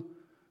now who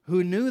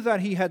knew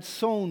that he had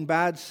sown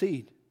bad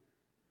seed.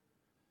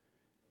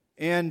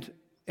 And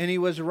he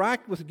was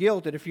racked with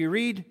guilt. And if you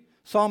read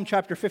Psalm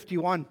chapter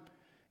 51,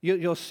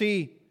 you'll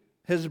see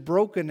his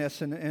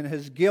brokenness and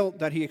his guilt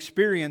that he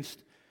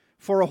experienced.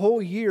 For a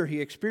whole year, he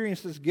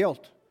experienced this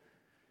guilt.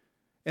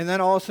 And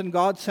then all of a sudden,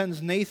 God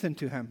sends Nathan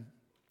to him,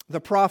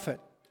 the prophet.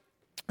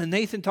 And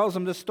Nathan tells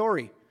him this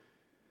story.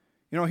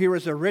 You know, here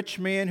was a rich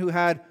man who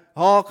had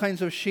all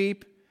kinds of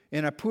sheep,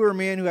 and a poor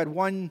man who had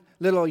one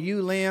little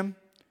ewe lamb.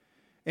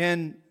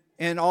 And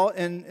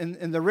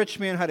the rich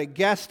man had a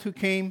guest who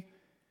came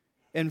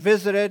and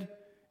visited.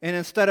 And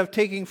instead of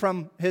taking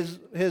from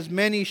his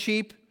many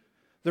sheep,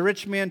 the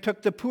rich man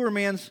took the poor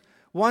man's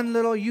one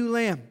little ewe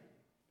lamb.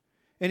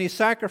 And he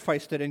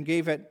sacrificed it and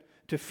gave it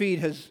to feed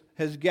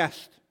his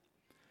guest.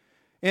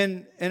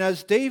 And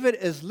as David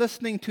is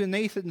listening to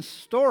Nathan's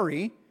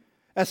story,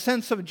 a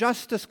sense of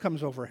justice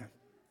comes over him.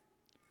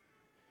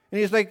 And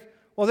he's like,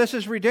 well, this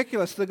is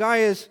ridiculous. The guy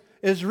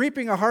is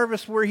reaping a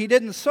harvest where he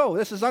didn't sow.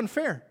 This is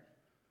unfair.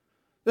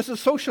 This is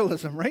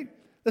socialism, right?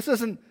 This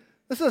isn't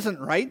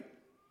right.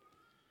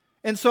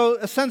 And so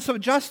a sense of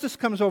justice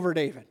comes over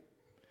David.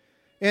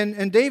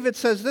 And David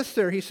says this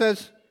there. He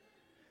says,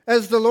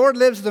 as the Lord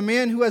lives, the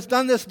man who has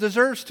done this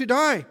deserves to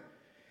die.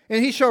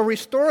 And he shall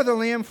restore the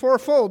lamb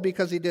fourfold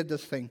because he did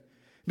this thing,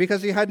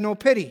 because he had no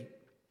pity.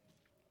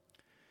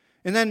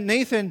 And then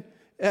Nathan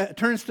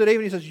turns to David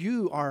and he says,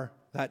 you are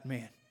that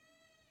man.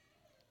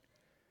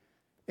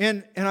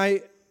 And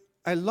I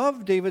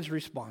love David's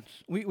response.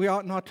 We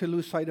ought not to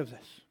lose sight of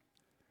this.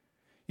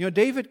 You know,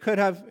 David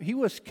he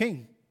was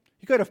king.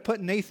 He could have put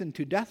Nathan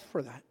to death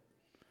for that,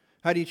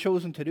 had he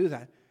chosen to do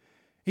that.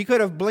 He could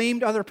have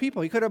blamed other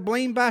people. He could have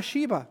blamed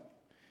Bathsheba.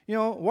 You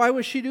know, why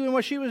was she doing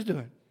what she was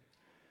doing?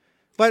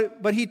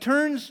 But he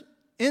turns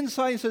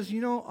inside and says,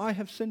 you know, I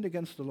have sinned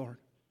against the Lord.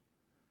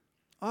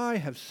 I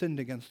have sinned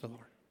against the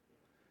Lord.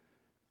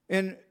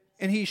 And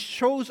he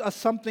shows us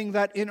something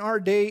that in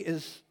our day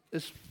is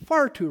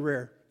far too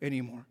rare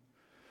anymore.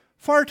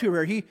 Far too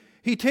rare.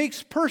 He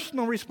takes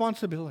personal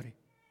responsibility.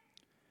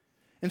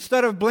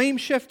 Instead of blame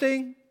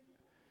shifting,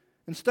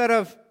 instead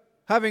of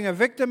having a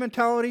victim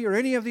mentality or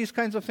any of these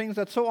kinds of things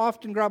that so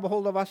often grab a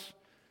hold of us,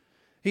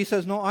 he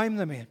says, no, I'm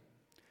the man.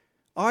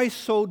 I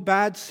sowed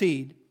bad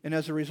seed, and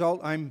as a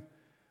result,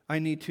 I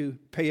need to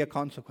pay a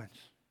consequence.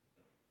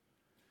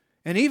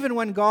 And even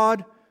when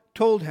God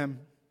told him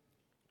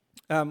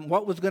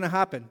what was going to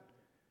happen,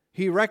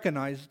 he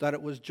recognized that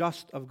it was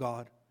just of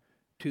God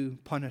to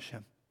punish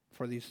him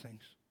for these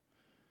things.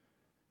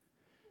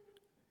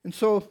 And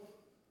so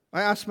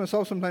I ask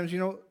myself sometimes, you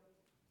know,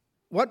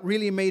 what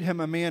really made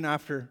him a man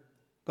after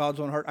God's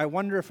own heart? I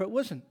wonder if it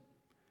wasn't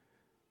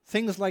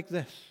things like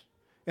this.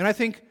 And I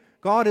think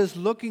God is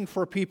looking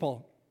for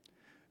people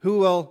who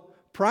will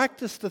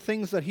practice the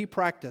things that he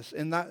practiced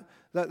and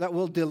that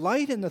will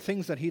delight in the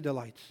things that he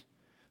delights.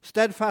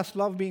 Steadfast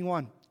love being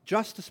one,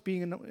 justice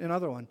being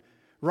another one,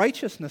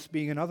 righteousness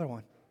being another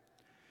one.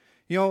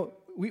 You know,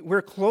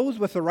 we're clothed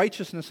with the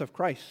righteousness of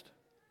Christ.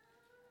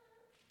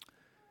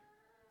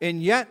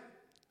 And yet,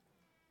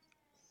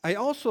 I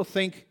also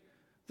think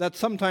that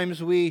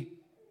sometimes we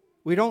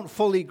don't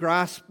fully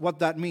grasp what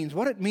that means,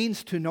 what it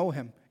means to know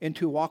him and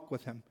to walk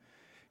with him.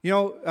 You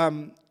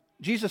know,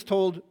 Jesus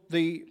told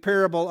the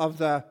parable of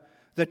the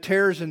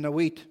tares in the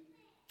wheat.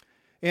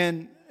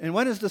 And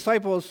when his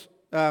disciples,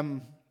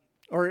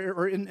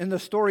 or in the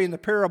story, in the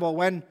parable,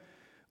 when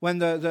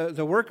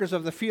the workers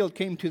of the field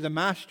came to the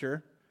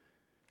master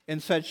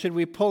and said, should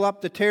we pull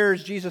up the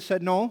tares? Jesus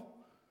said, no.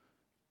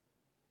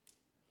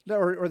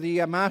 Or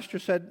the master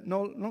said,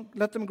 no,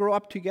 let them grow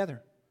up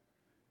together,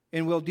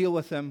 and we'll deal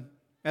with them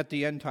at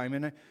the end time.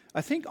 And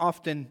I think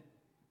often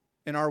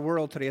in our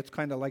world today, it's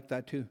kind of like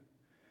that too.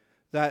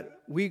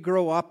 That we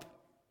grow up,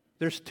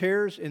 there's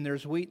tares and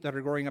there's wheat that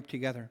are growing up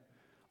together.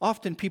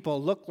 Often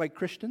people look like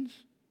Christians,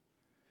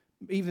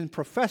 even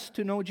profess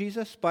to know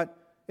Jesus, but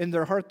in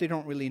their heart they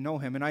don't really know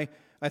him. And I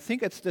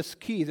think it's this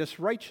key, this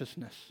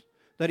righteousness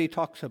that he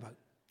talks about.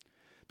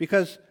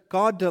 Because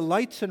God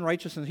delights in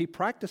righteousness. He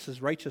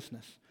practices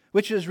righteousness,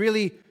 which is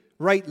really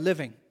right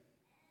living.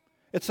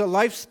 It's a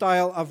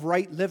lifestyle of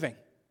right living.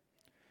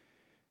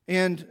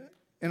 And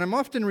I'm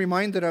often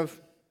reminded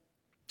of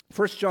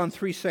 1 John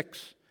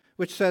 3:6,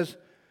 which says,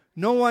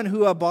 no one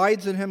who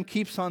abides in him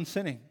keeps on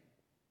sinning.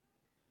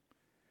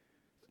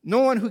 No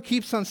one who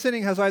keeps on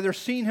sinning has either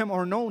seen him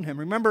or known him.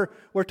 Remember,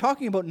 we're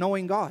talking about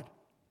knowing God.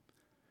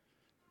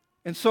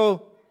 And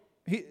so,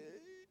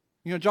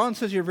 John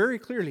says here very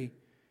clearly,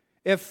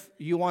 if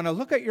you want to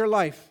look at your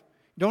life,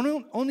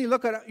 don't only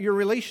look at your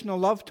relational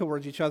love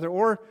towards each other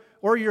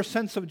or your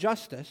sense of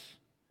justice,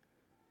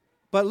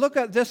 but look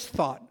at this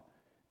thought.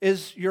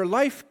 Is your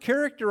life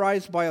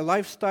characterized by a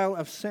lifestyle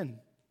of sin?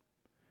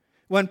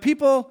 When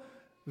people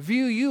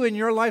view you in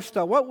your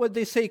lifestyle, what would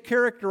they say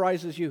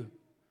characterizes you?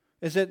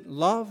 Is it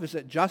love? Is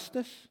it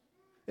justice?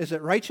 Is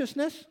it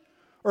righteousness?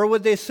 Or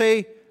would they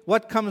say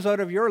what comes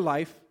out of your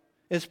life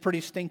is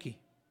pretty stinky?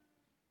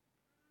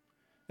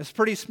 It's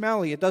pretty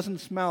smelly. It doesn't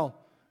smell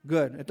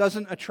good. It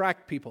doesn't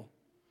attract people.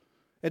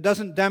 It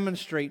doesn't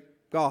demonstrate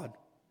God.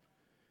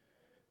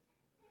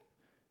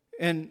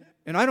 And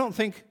I don't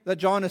think that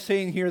John is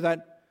saying here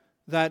that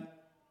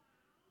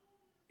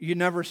you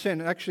never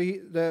sin. Actually,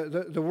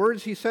 the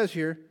words he says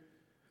here,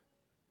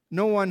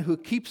 no one who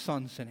keeps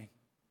on sinning.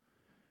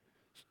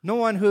 No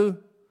one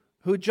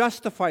who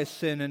justifies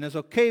sin and is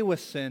okay with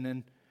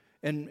sin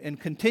and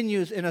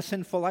continues in a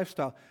sinful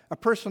lifestyle. A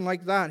person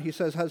like that, he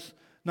says, has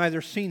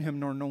neither seen him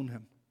nor known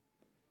him.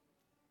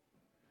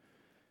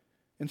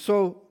 And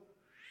so,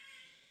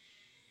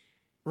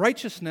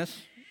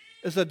 righteousness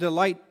is a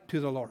delight to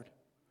the Lord.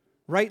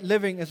 Right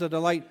living is a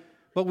delight.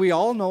 But we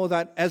all know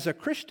that as a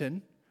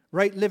Christian,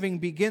 right living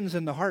begins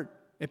in the heart.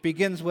 It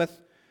begins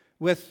with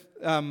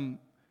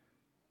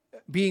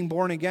being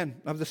born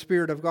again of the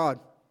Spirit of God.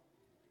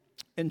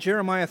 In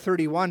Jeremiah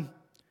 31,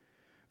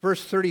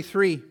 verse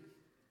 33,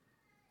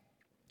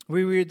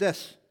 we read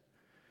this.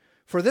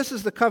 For this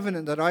is the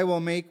covenant that I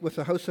will make with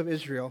the house of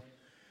Israel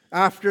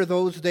after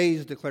those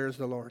days, declares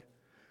the Lord.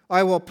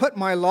 I will put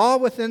my law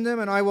within them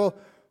and I will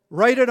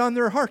write it on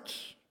their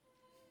hearts.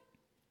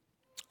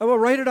 I will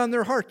write it on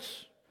their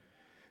hearts.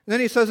 And then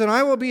he says, and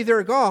I will be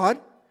their God,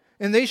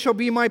 and they shall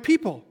be my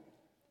people.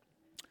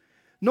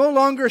 No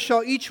longer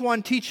shall each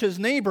one teach his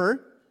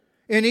neighbor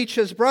and each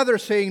his brother,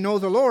 saying, know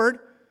the Lord,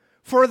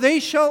 for they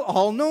shall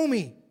all know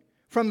me,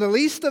 from the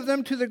least of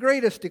them to the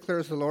greatest,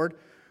 declares the Lord.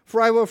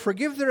 For I will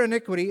forgive their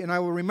iniquity, and I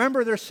will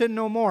remember their sin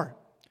no more.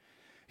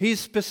 He's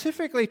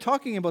specifically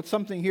talking about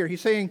something here.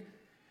 He's saying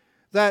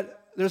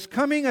that there's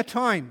coming a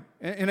time,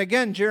 and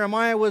again,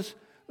 Jeremiah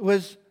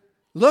was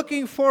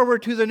looking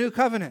forward to the new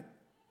covenant.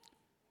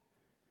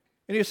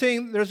 And he's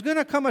saying there's going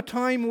to come a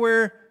time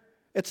where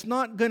it's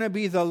not going to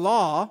be the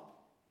law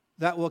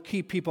that will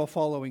keep people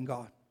following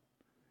God.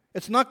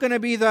 It's not going to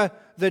be the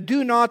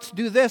do nots,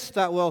 do this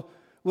that will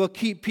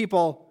keep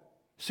people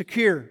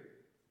secure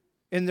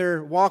in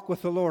their walk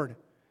with the Lord.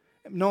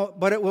 No,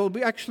 but it will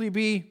actually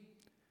be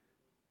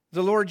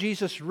the Lord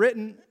Jesus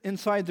written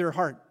inside their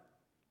heart.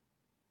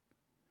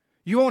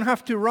 You won't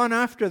have to run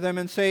after them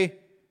and say,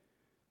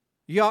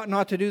 you ought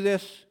not to do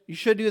this, you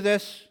should do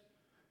this.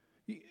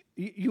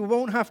 You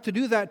won't have to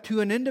do that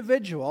to an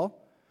individual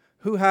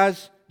who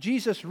has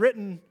Jesus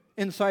written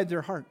inside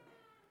their heart.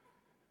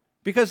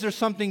 Because there's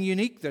something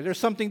unique there. There's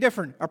something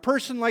different. A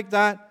person like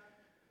that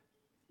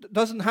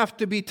doesn't have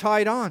to be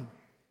tied on.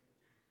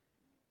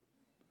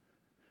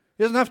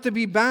 He doesn't have to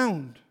be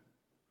bound.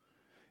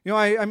 You know,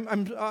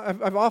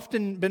 I've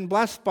often been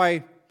blessed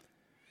by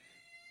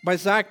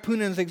Zach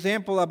Poonin's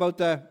example about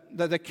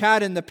the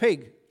cat and the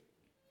pig.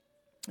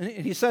 And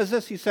he says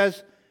this. He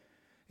says,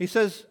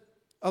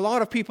 a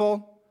lot of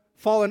people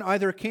fall in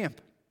either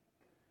camp.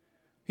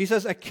 He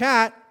says, a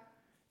cat,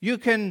 you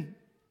can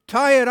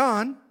tie it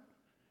on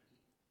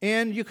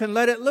and you can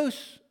let it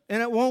loose and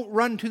it won't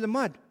run to the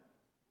mud.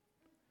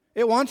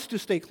 It wants to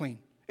stay clean.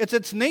 It's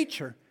its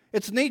nature.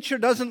 Its nature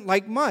doesn't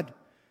like mud.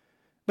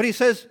 But he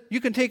says, you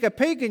can take a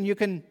pig and you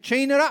can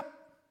chain it up.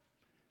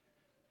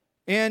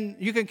 And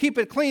you can keep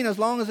it clean as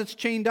long as it's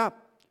chained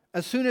up.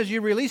 As soon as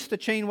you release the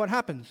chain, what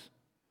happens?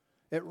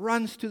 It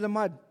runs to the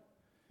mud.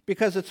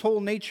 Because its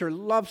whole nature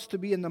loves to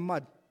be in the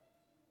mud.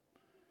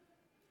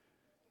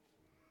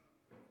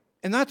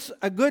 And that's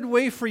a good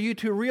way for you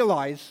to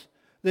realize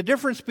the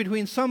difference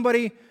between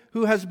somebody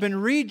who has been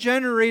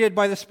regenerated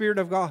by the Spirit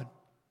of God.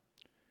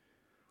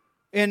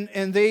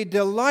 And they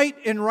delight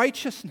in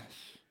righteousness.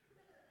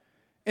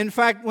 In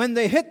fact, when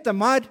they hit the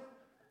mud,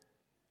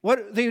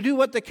 they do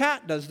what the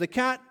cat does. The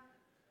cat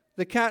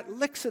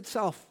licks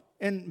itself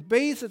and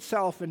bathes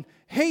itself and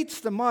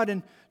hates the mud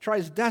and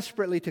tries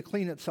desperately to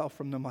clean itself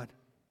from the mud.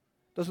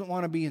 Doesn't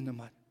want to be in the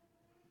mud.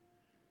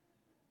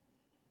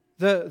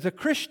 The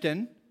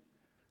Christian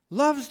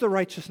loves the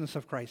righteousness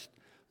of Christ,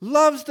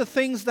 loves the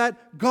things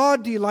that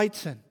God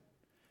delights in,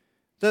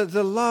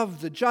 the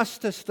love, the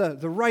justice,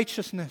 the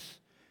righteousness.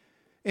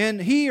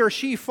 And he or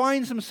she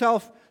finds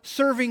himself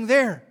serving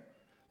there,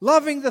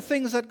 loving the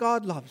things that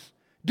God loves,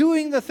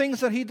 doing the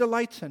things that he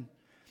delights in,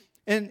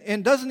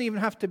 and doesn't even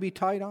have to be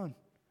tied on,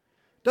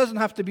 doesn't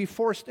have to be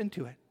forced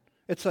into it.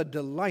 It's a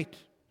delight.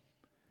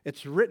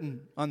 It's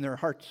written on their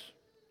hearts.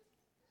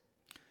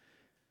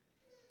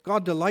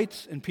 God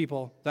delights in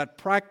people that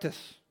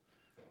practice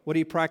what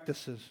he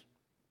practices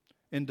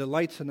and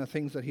delights in the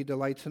things that he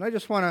delights. And I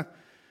just want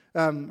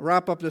to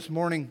wrap up this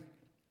morning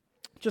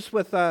just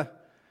with,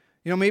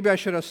 maybe I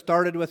should have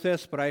started with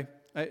this, but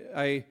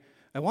I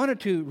wanted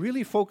to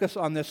really focus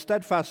on this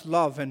steadfast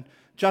love and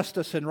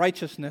justice and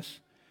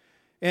righteousness.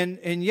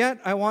 And yet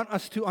I want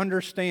us to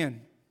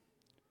understand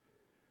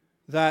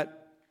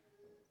that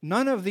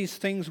none of these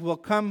things will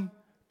come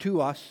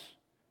to us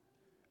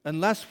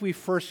unless we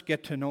first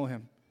get to know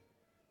him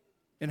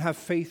and have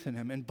faith in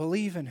him and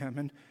believe in him.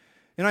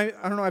 And I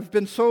don't know, I've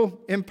been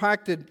so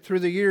impacted through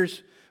the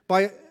years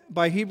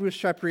by Hebrews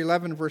chapter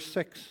 11, verse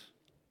 6,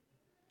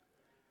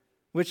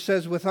 which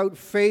says, without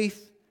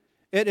faith,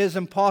 it is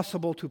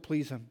impossible to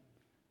please him.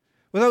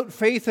 Without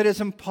faith, it is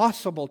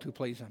impossible to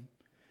please him.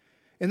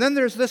 And then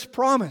there's this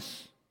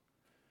promise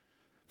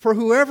for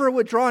whoever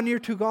would draw near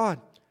to God.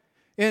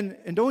 And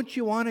don't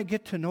you want to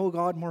get to know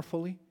God more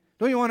fully?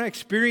 Don't you want to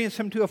experience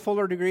him to a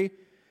fuller degree?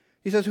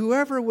 He says,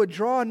 whoever would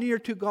draw near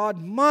to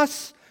God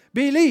must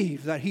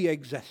believe that he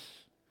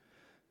exists.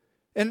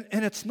 And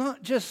it's not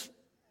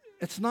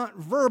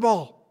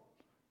verbal.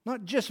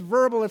 Not just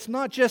verbal. It's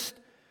not just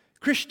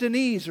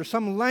Christianese or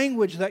some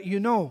language that you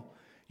know.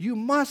 You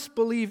must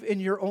believe in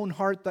your own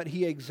heart that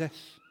he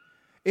exists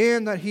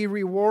and that he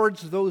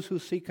rewards those who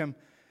seek him.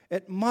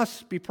 It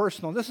must be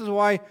personal. This is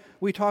why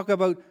we talk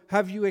about,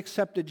 have you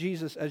accepted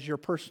Jesus as your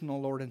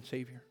personal Lord and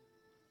Savior?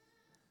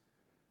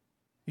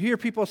 You hear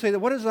people say that,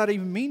 what does that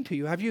even mean to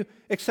you? Have you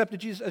accepted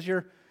Jesus as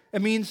your...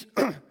 It means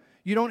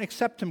you don't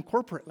accept him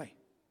corporately.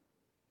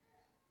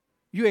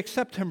 You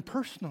accept him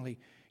personally.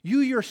 You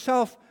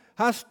yourself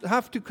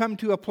have to come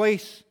to a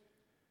place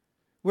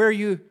where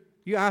you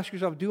ask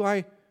yourself, do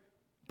I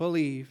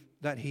believe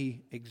that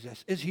he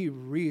exists? Is he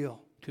real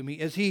to me?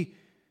 Is he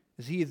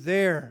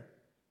there?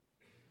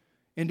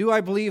 And do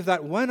I believe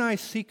that when I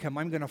seek him,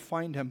 I'm going to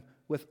find him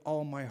with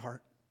all my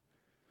heart?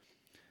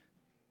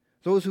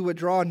 Those who would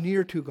draw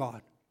near to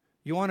God.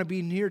 You want to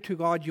be near to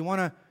God. You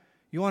want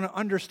to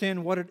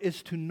understand what it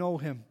is to know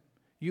him.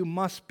 You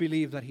must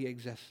believe that he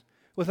exists.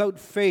 Without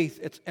faith,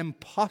 it's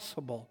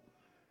impossible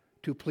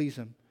to please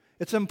him.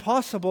 It's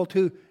impossible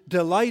to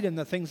delight in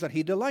the things that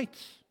he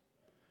delights.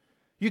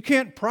 You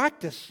can't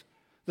practice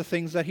the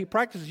things that he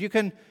practices. You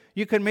can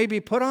maybe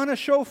put on a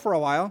show for a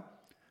while,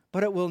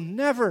 but it will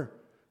never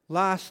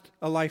last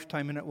a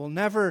lifetime, and it will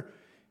never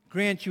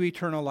grant you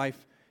eternal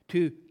life.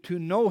 To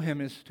know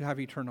him is to have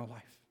eternal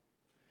life.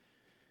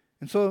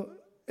 And so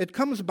it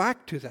comes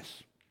back to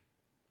this.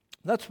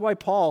 That's why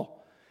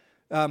Paul,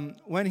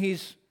 when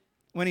he's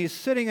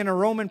sitting in a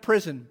Roman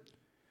prison,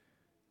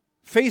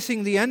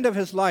 facing the end of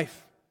his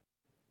life,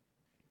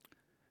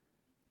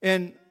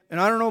 and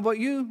I don't know about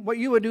you, what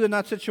you would do in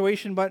that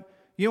situation, but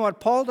you know what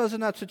Paul does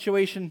in that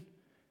situation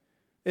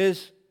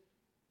is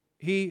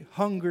he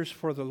hungers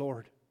for the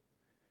Lord.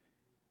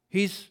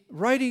 He's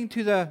writing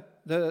to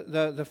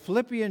the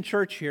Philippian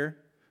church here,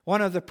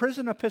 one of the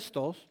prison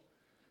epistles,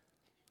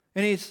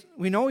 and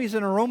we know he's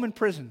in a Roman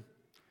prison,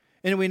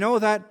 and we know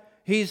that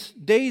he's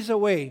days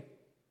away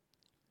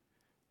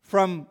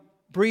from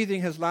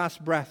breathing his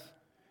last breath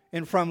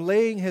and from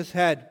laying his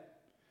head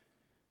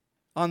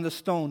on the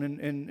stone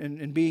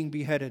and being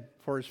beheaded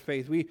for his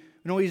faith. We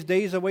know he's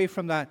days away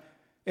from that.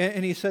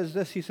 And he says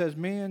this, he says,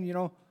 man,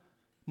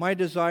 my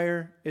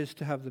desire is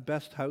to have the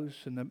best house.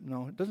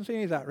 No, it doesn't say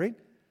any of that, right?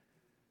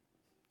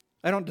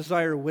 I don't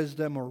desire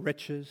wisdom or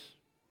riches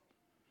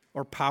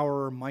or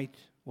power or might,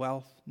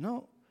 wealth.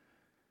 No.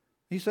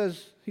 He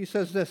says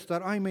this,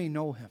 that I may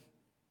know him.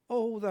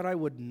 Oh, that I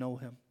would know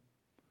him.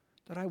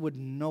 That I would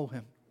know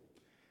him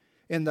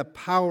in the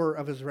power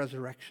of his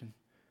resurrection.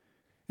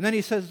 And then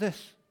he says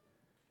this,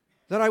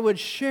 that I would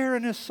share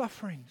in his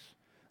sufferings,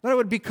 that I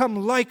would become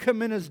like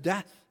him in his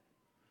death.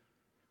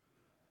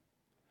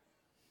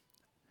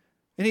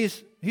 And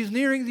he's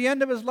nearing the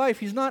end of his life.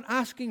 He's not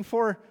asking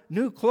for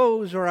new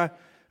clothes or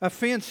a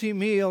fancy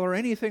meal or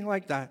anything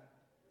like that,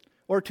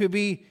 or to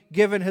be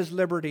given his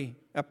liberty,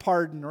 a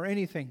pardon or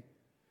anything.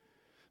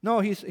 No,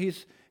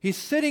 he's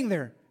sitting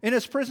there in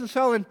his prison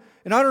cell, and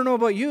I don't know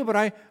about you, but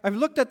I've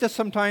looked at this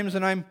sometimes,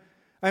 and I'm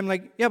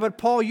like, yeah, but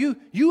Paul,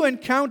 you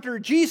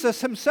encountered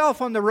Jesus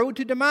himself on the road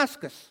to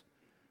Damascus.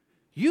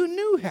 You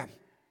knew him.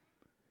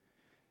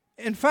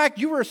 In fact,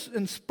 you were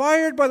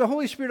inspired by the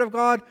Holy Spirit of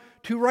God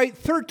to write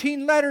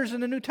 13 letters in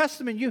the New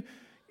Testament. You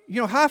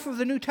know, half of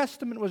the New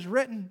Testament was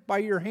written by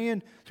your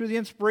hand through the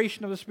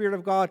inspiration of the Spirit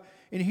of God.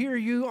 And here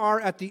you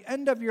are at the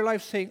end of your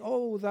life saying,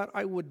 oh, that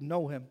I would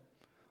know him.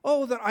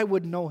 Oh, that I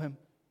would know him.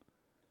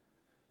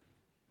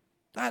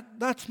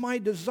 That's my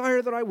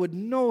desire, that I would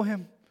know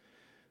him.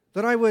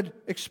 That I would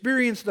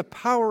experience the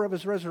power of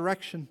his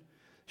resurrection.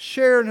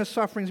 Share in his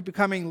sufferings,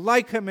 becoming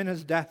like him in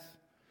his death.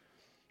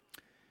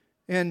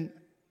 And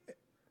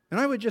And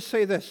I would just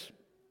say this.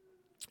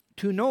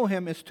 To know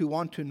Him is to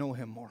want to know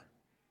Him more.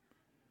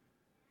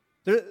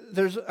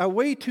 There's a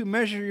way to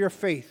measure your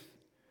faith.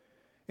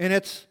 And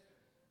it's,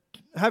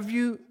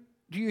 do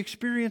you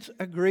experience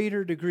a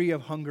greater degree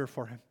of hunger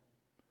for Him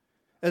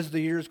as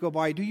the years go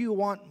by? Do you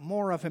want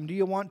more of Him? Do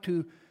you want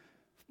to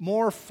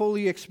more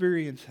fully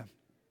experience Him?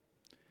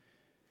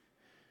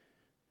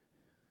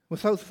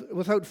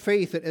 Without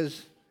faith, it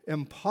is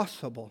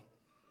impossible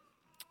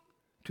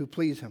to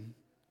please Him.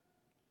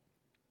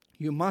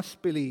 You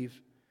must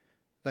believe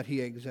that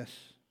He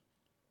exists.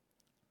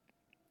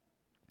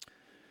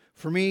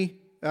 For me,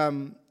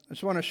 I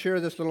just want to share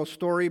this little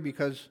story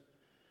because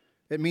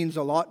it means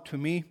a lot to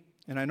me.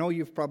 And I know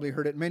you've probably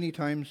heard it many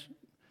times,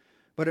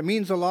 but it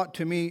means a lot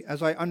to me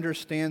as I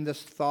understand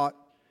this thought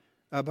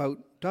about,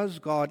 does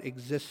God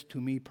exist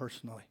to me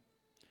personally?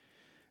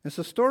 It's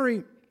a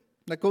story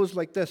that goes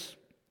like this.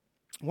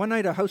 One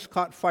night a house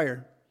caught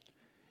fire,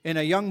 and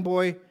a young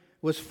boy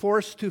was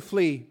forced to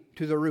flee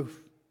to the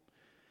roof.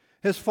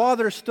 His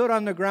father stood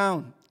on the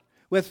ground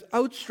with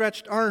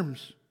outstretched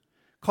arms,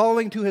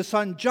 calling to his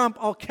son, "Jump,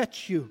 I'll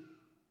catch you."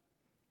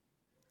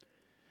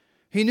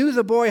 He knew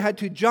the boy had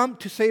to jump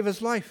to save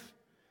his life.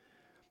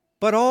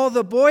 But all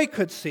the boy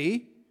could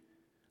see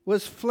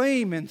was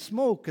flame and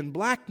smoke and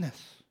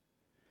blackness.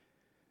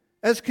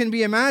 As can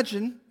be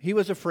imagined, he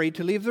was afraid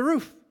to leave the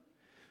roof.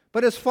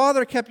 But his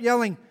father kept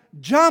yelling,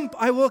 "Jump,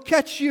 I will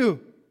catch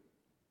you."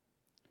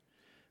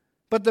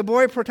 But the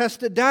boy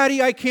protested,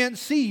 "Daddy, I can't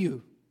see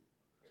you."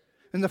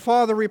 And the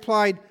father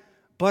replied,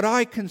 "But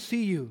I can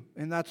see you,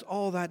 and that's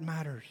all that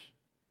matters."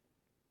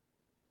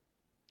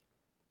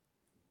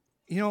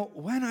 You know,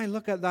 when I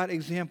look at that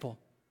example,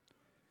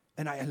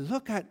 and I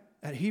look at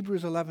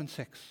Hebrews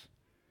 11:6,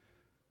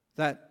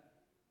 that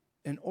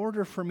in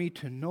order for me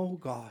to know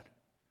God,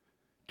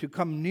 to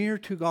come near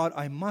to God,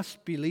 I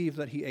must believe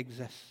that He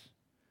exists.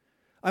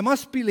 I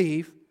must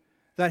believe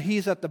that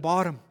He's at the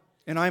bottom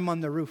and I'm on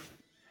the roof.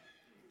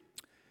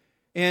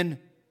 And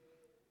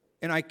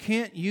I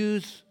can't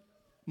use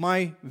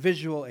my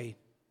visual aid.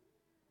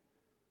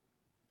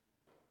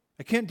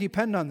 I can't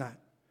depend on that.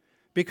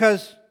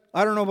 Because,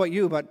 I don't know about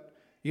you, but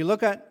you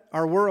look at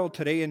our world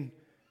today and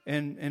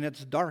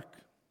it's dark.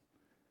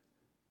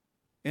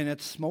 And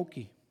it's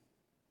smoky.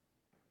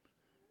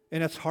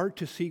 And it's hard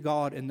to see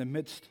God in the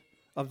midst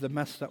of the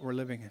mess that we're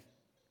living in.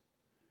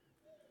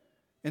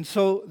 And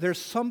so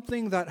there's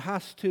something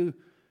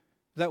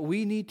that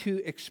we need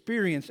to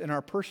experience in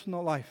our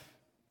personal life.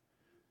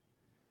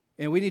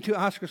 And we need to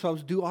ask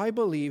ourselves, do I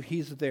believe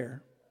He's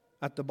there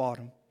at the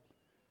bottom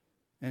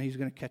and He's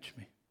going to catch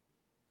me?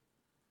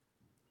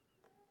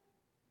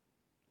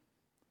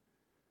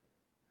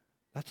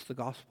 That's the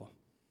gospel.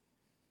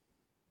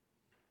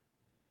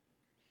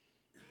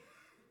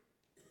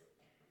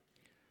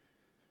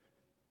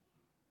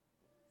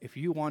 If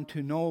you want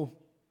to know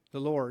the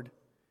Lord,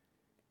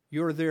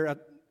 you're there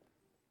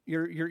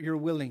you're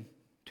willing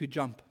to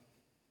jump.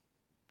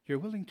 You're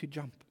willing to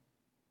jump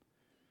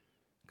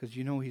because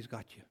you know He's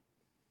got you.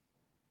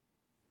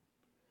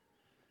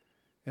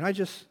 And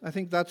I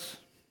think that's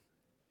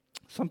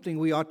something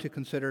we ought to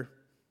consider.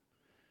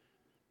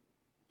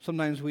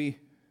 Sometimes we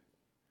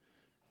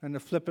kind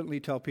of flippantly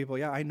tell people,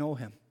 "Yeah, I know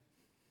Him."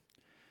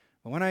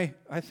 But when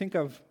I think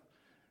of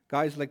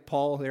guys like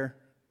Paul there,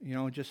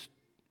 just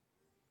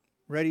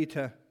ready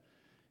to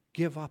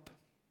give up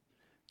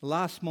the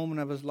last moment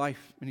of his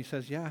life, and he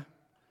says, "Yeah,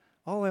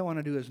 all I want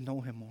to do is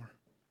know Him more.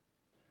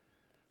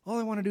 All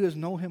I want to do is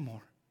know Him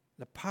more."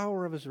 The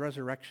power of His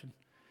resurrection.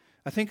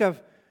 I think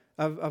of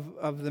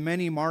the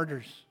many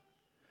martyrs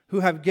who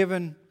have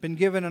been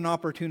given an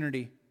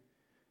opportunity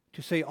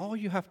to say, all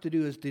you have to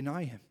do is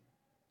deny Him,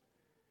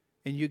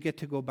 and you get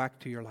to go back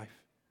to your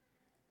life.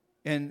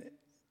 And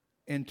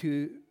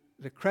to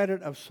the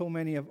credit of so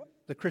many of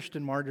the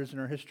Christian martyrs in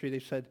our history, they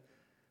said,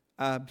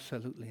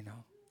 "Absolutely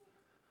no.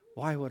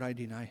 Why would I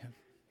deny Him?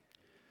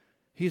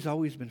 He's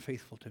always been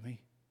faithful to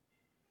me."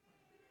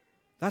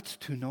 That's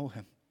to know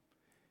Him.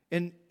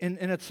 And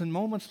it's in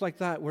moments like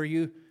that where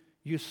you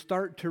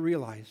start to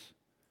realize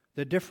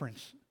the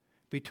difference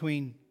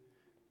between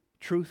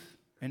truth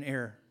and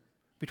error,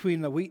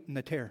 between the wheat and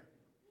the tare.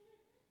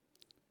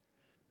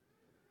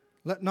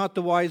 Let not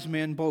the wise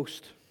man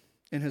boast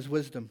in his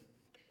wisdom.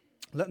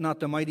 Let not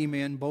the mighty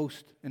man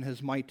boast in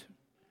his might.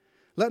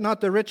 Let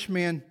not the rich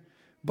man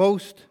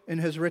boast in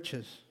his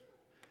riches.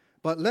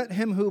 But let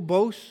him who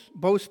boasts,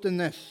 boast in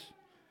this,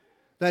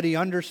 that he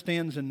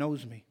understands and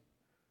knows me,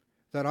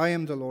 that I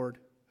am the Lord,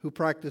 who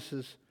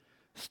practices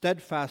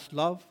steadfast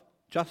love,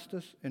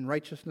 justice, and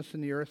righteousness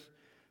in the earth.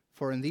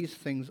 For in these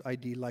things I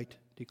delight,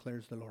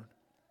 declares the Lord.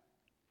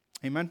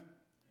 Amen.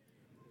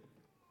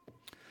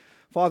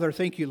 Father,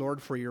 thank you,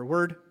 Lord, for your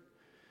word.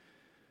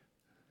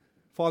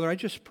 Father, I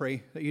just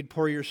pray that you'd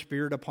pour your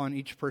Spirit upon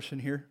each person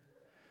here.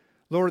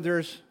 Lord,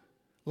 there's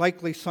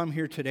likely some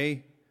here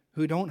today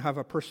who don't have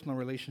a personal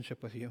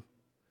relationship with you.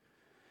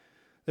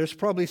 There's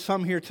probably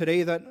some here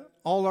today that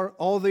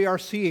all they are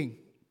seeing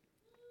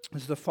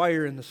is the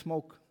fire and the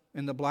smoke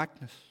and the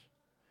blackness,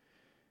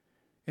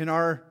 and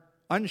are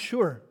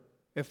unsure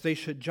if they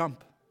should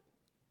jump.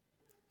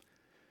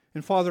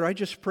 And Father, I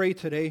just pray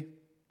today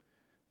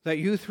that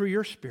you, through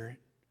your Spirit,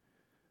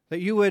 that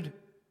you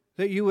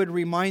would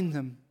remind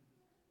them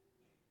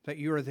that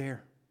you are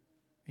there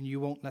and you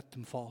won't let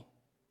them fall.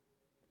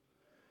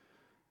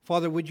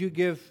 Father, would you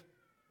give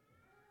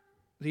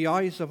the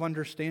eyes of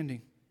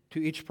understanding to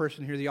each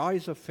person here, the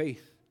eyes of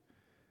faith,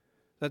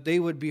 that they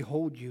would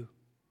behold you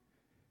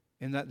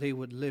and that they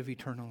would live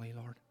eternally,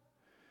 Lord.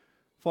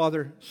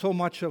 Father, so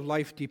much of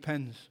life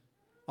depends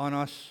on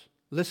us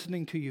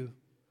listening to you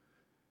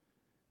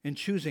and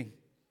choosing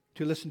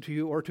to listen to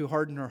you or to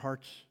harden our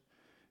hearts.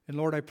 And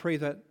Lord, I pray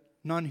that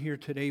none here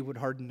today would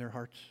harden their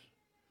hearts.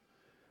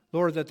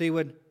 Lord, that they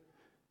would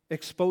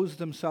expose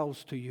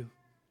themselves to you,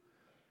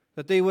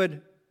 that they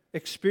would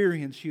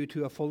experience you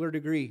to a fuller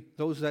degree,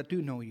 those that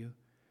do know you.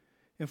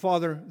 And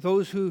Father,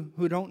 those who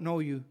don't know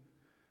you,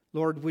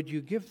 Lord, would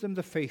you give them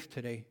the faith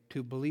today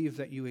to believe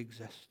that you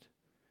exist,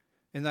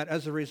 and that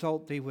as a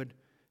result they would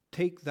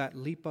take that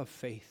leap of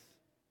faith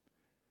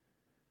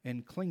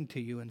and cling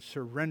to you and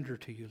surrender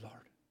to you,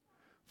 Lord.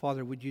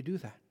 Father, would you do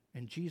that?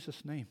 In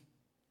Jesus' name,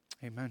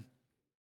 amen.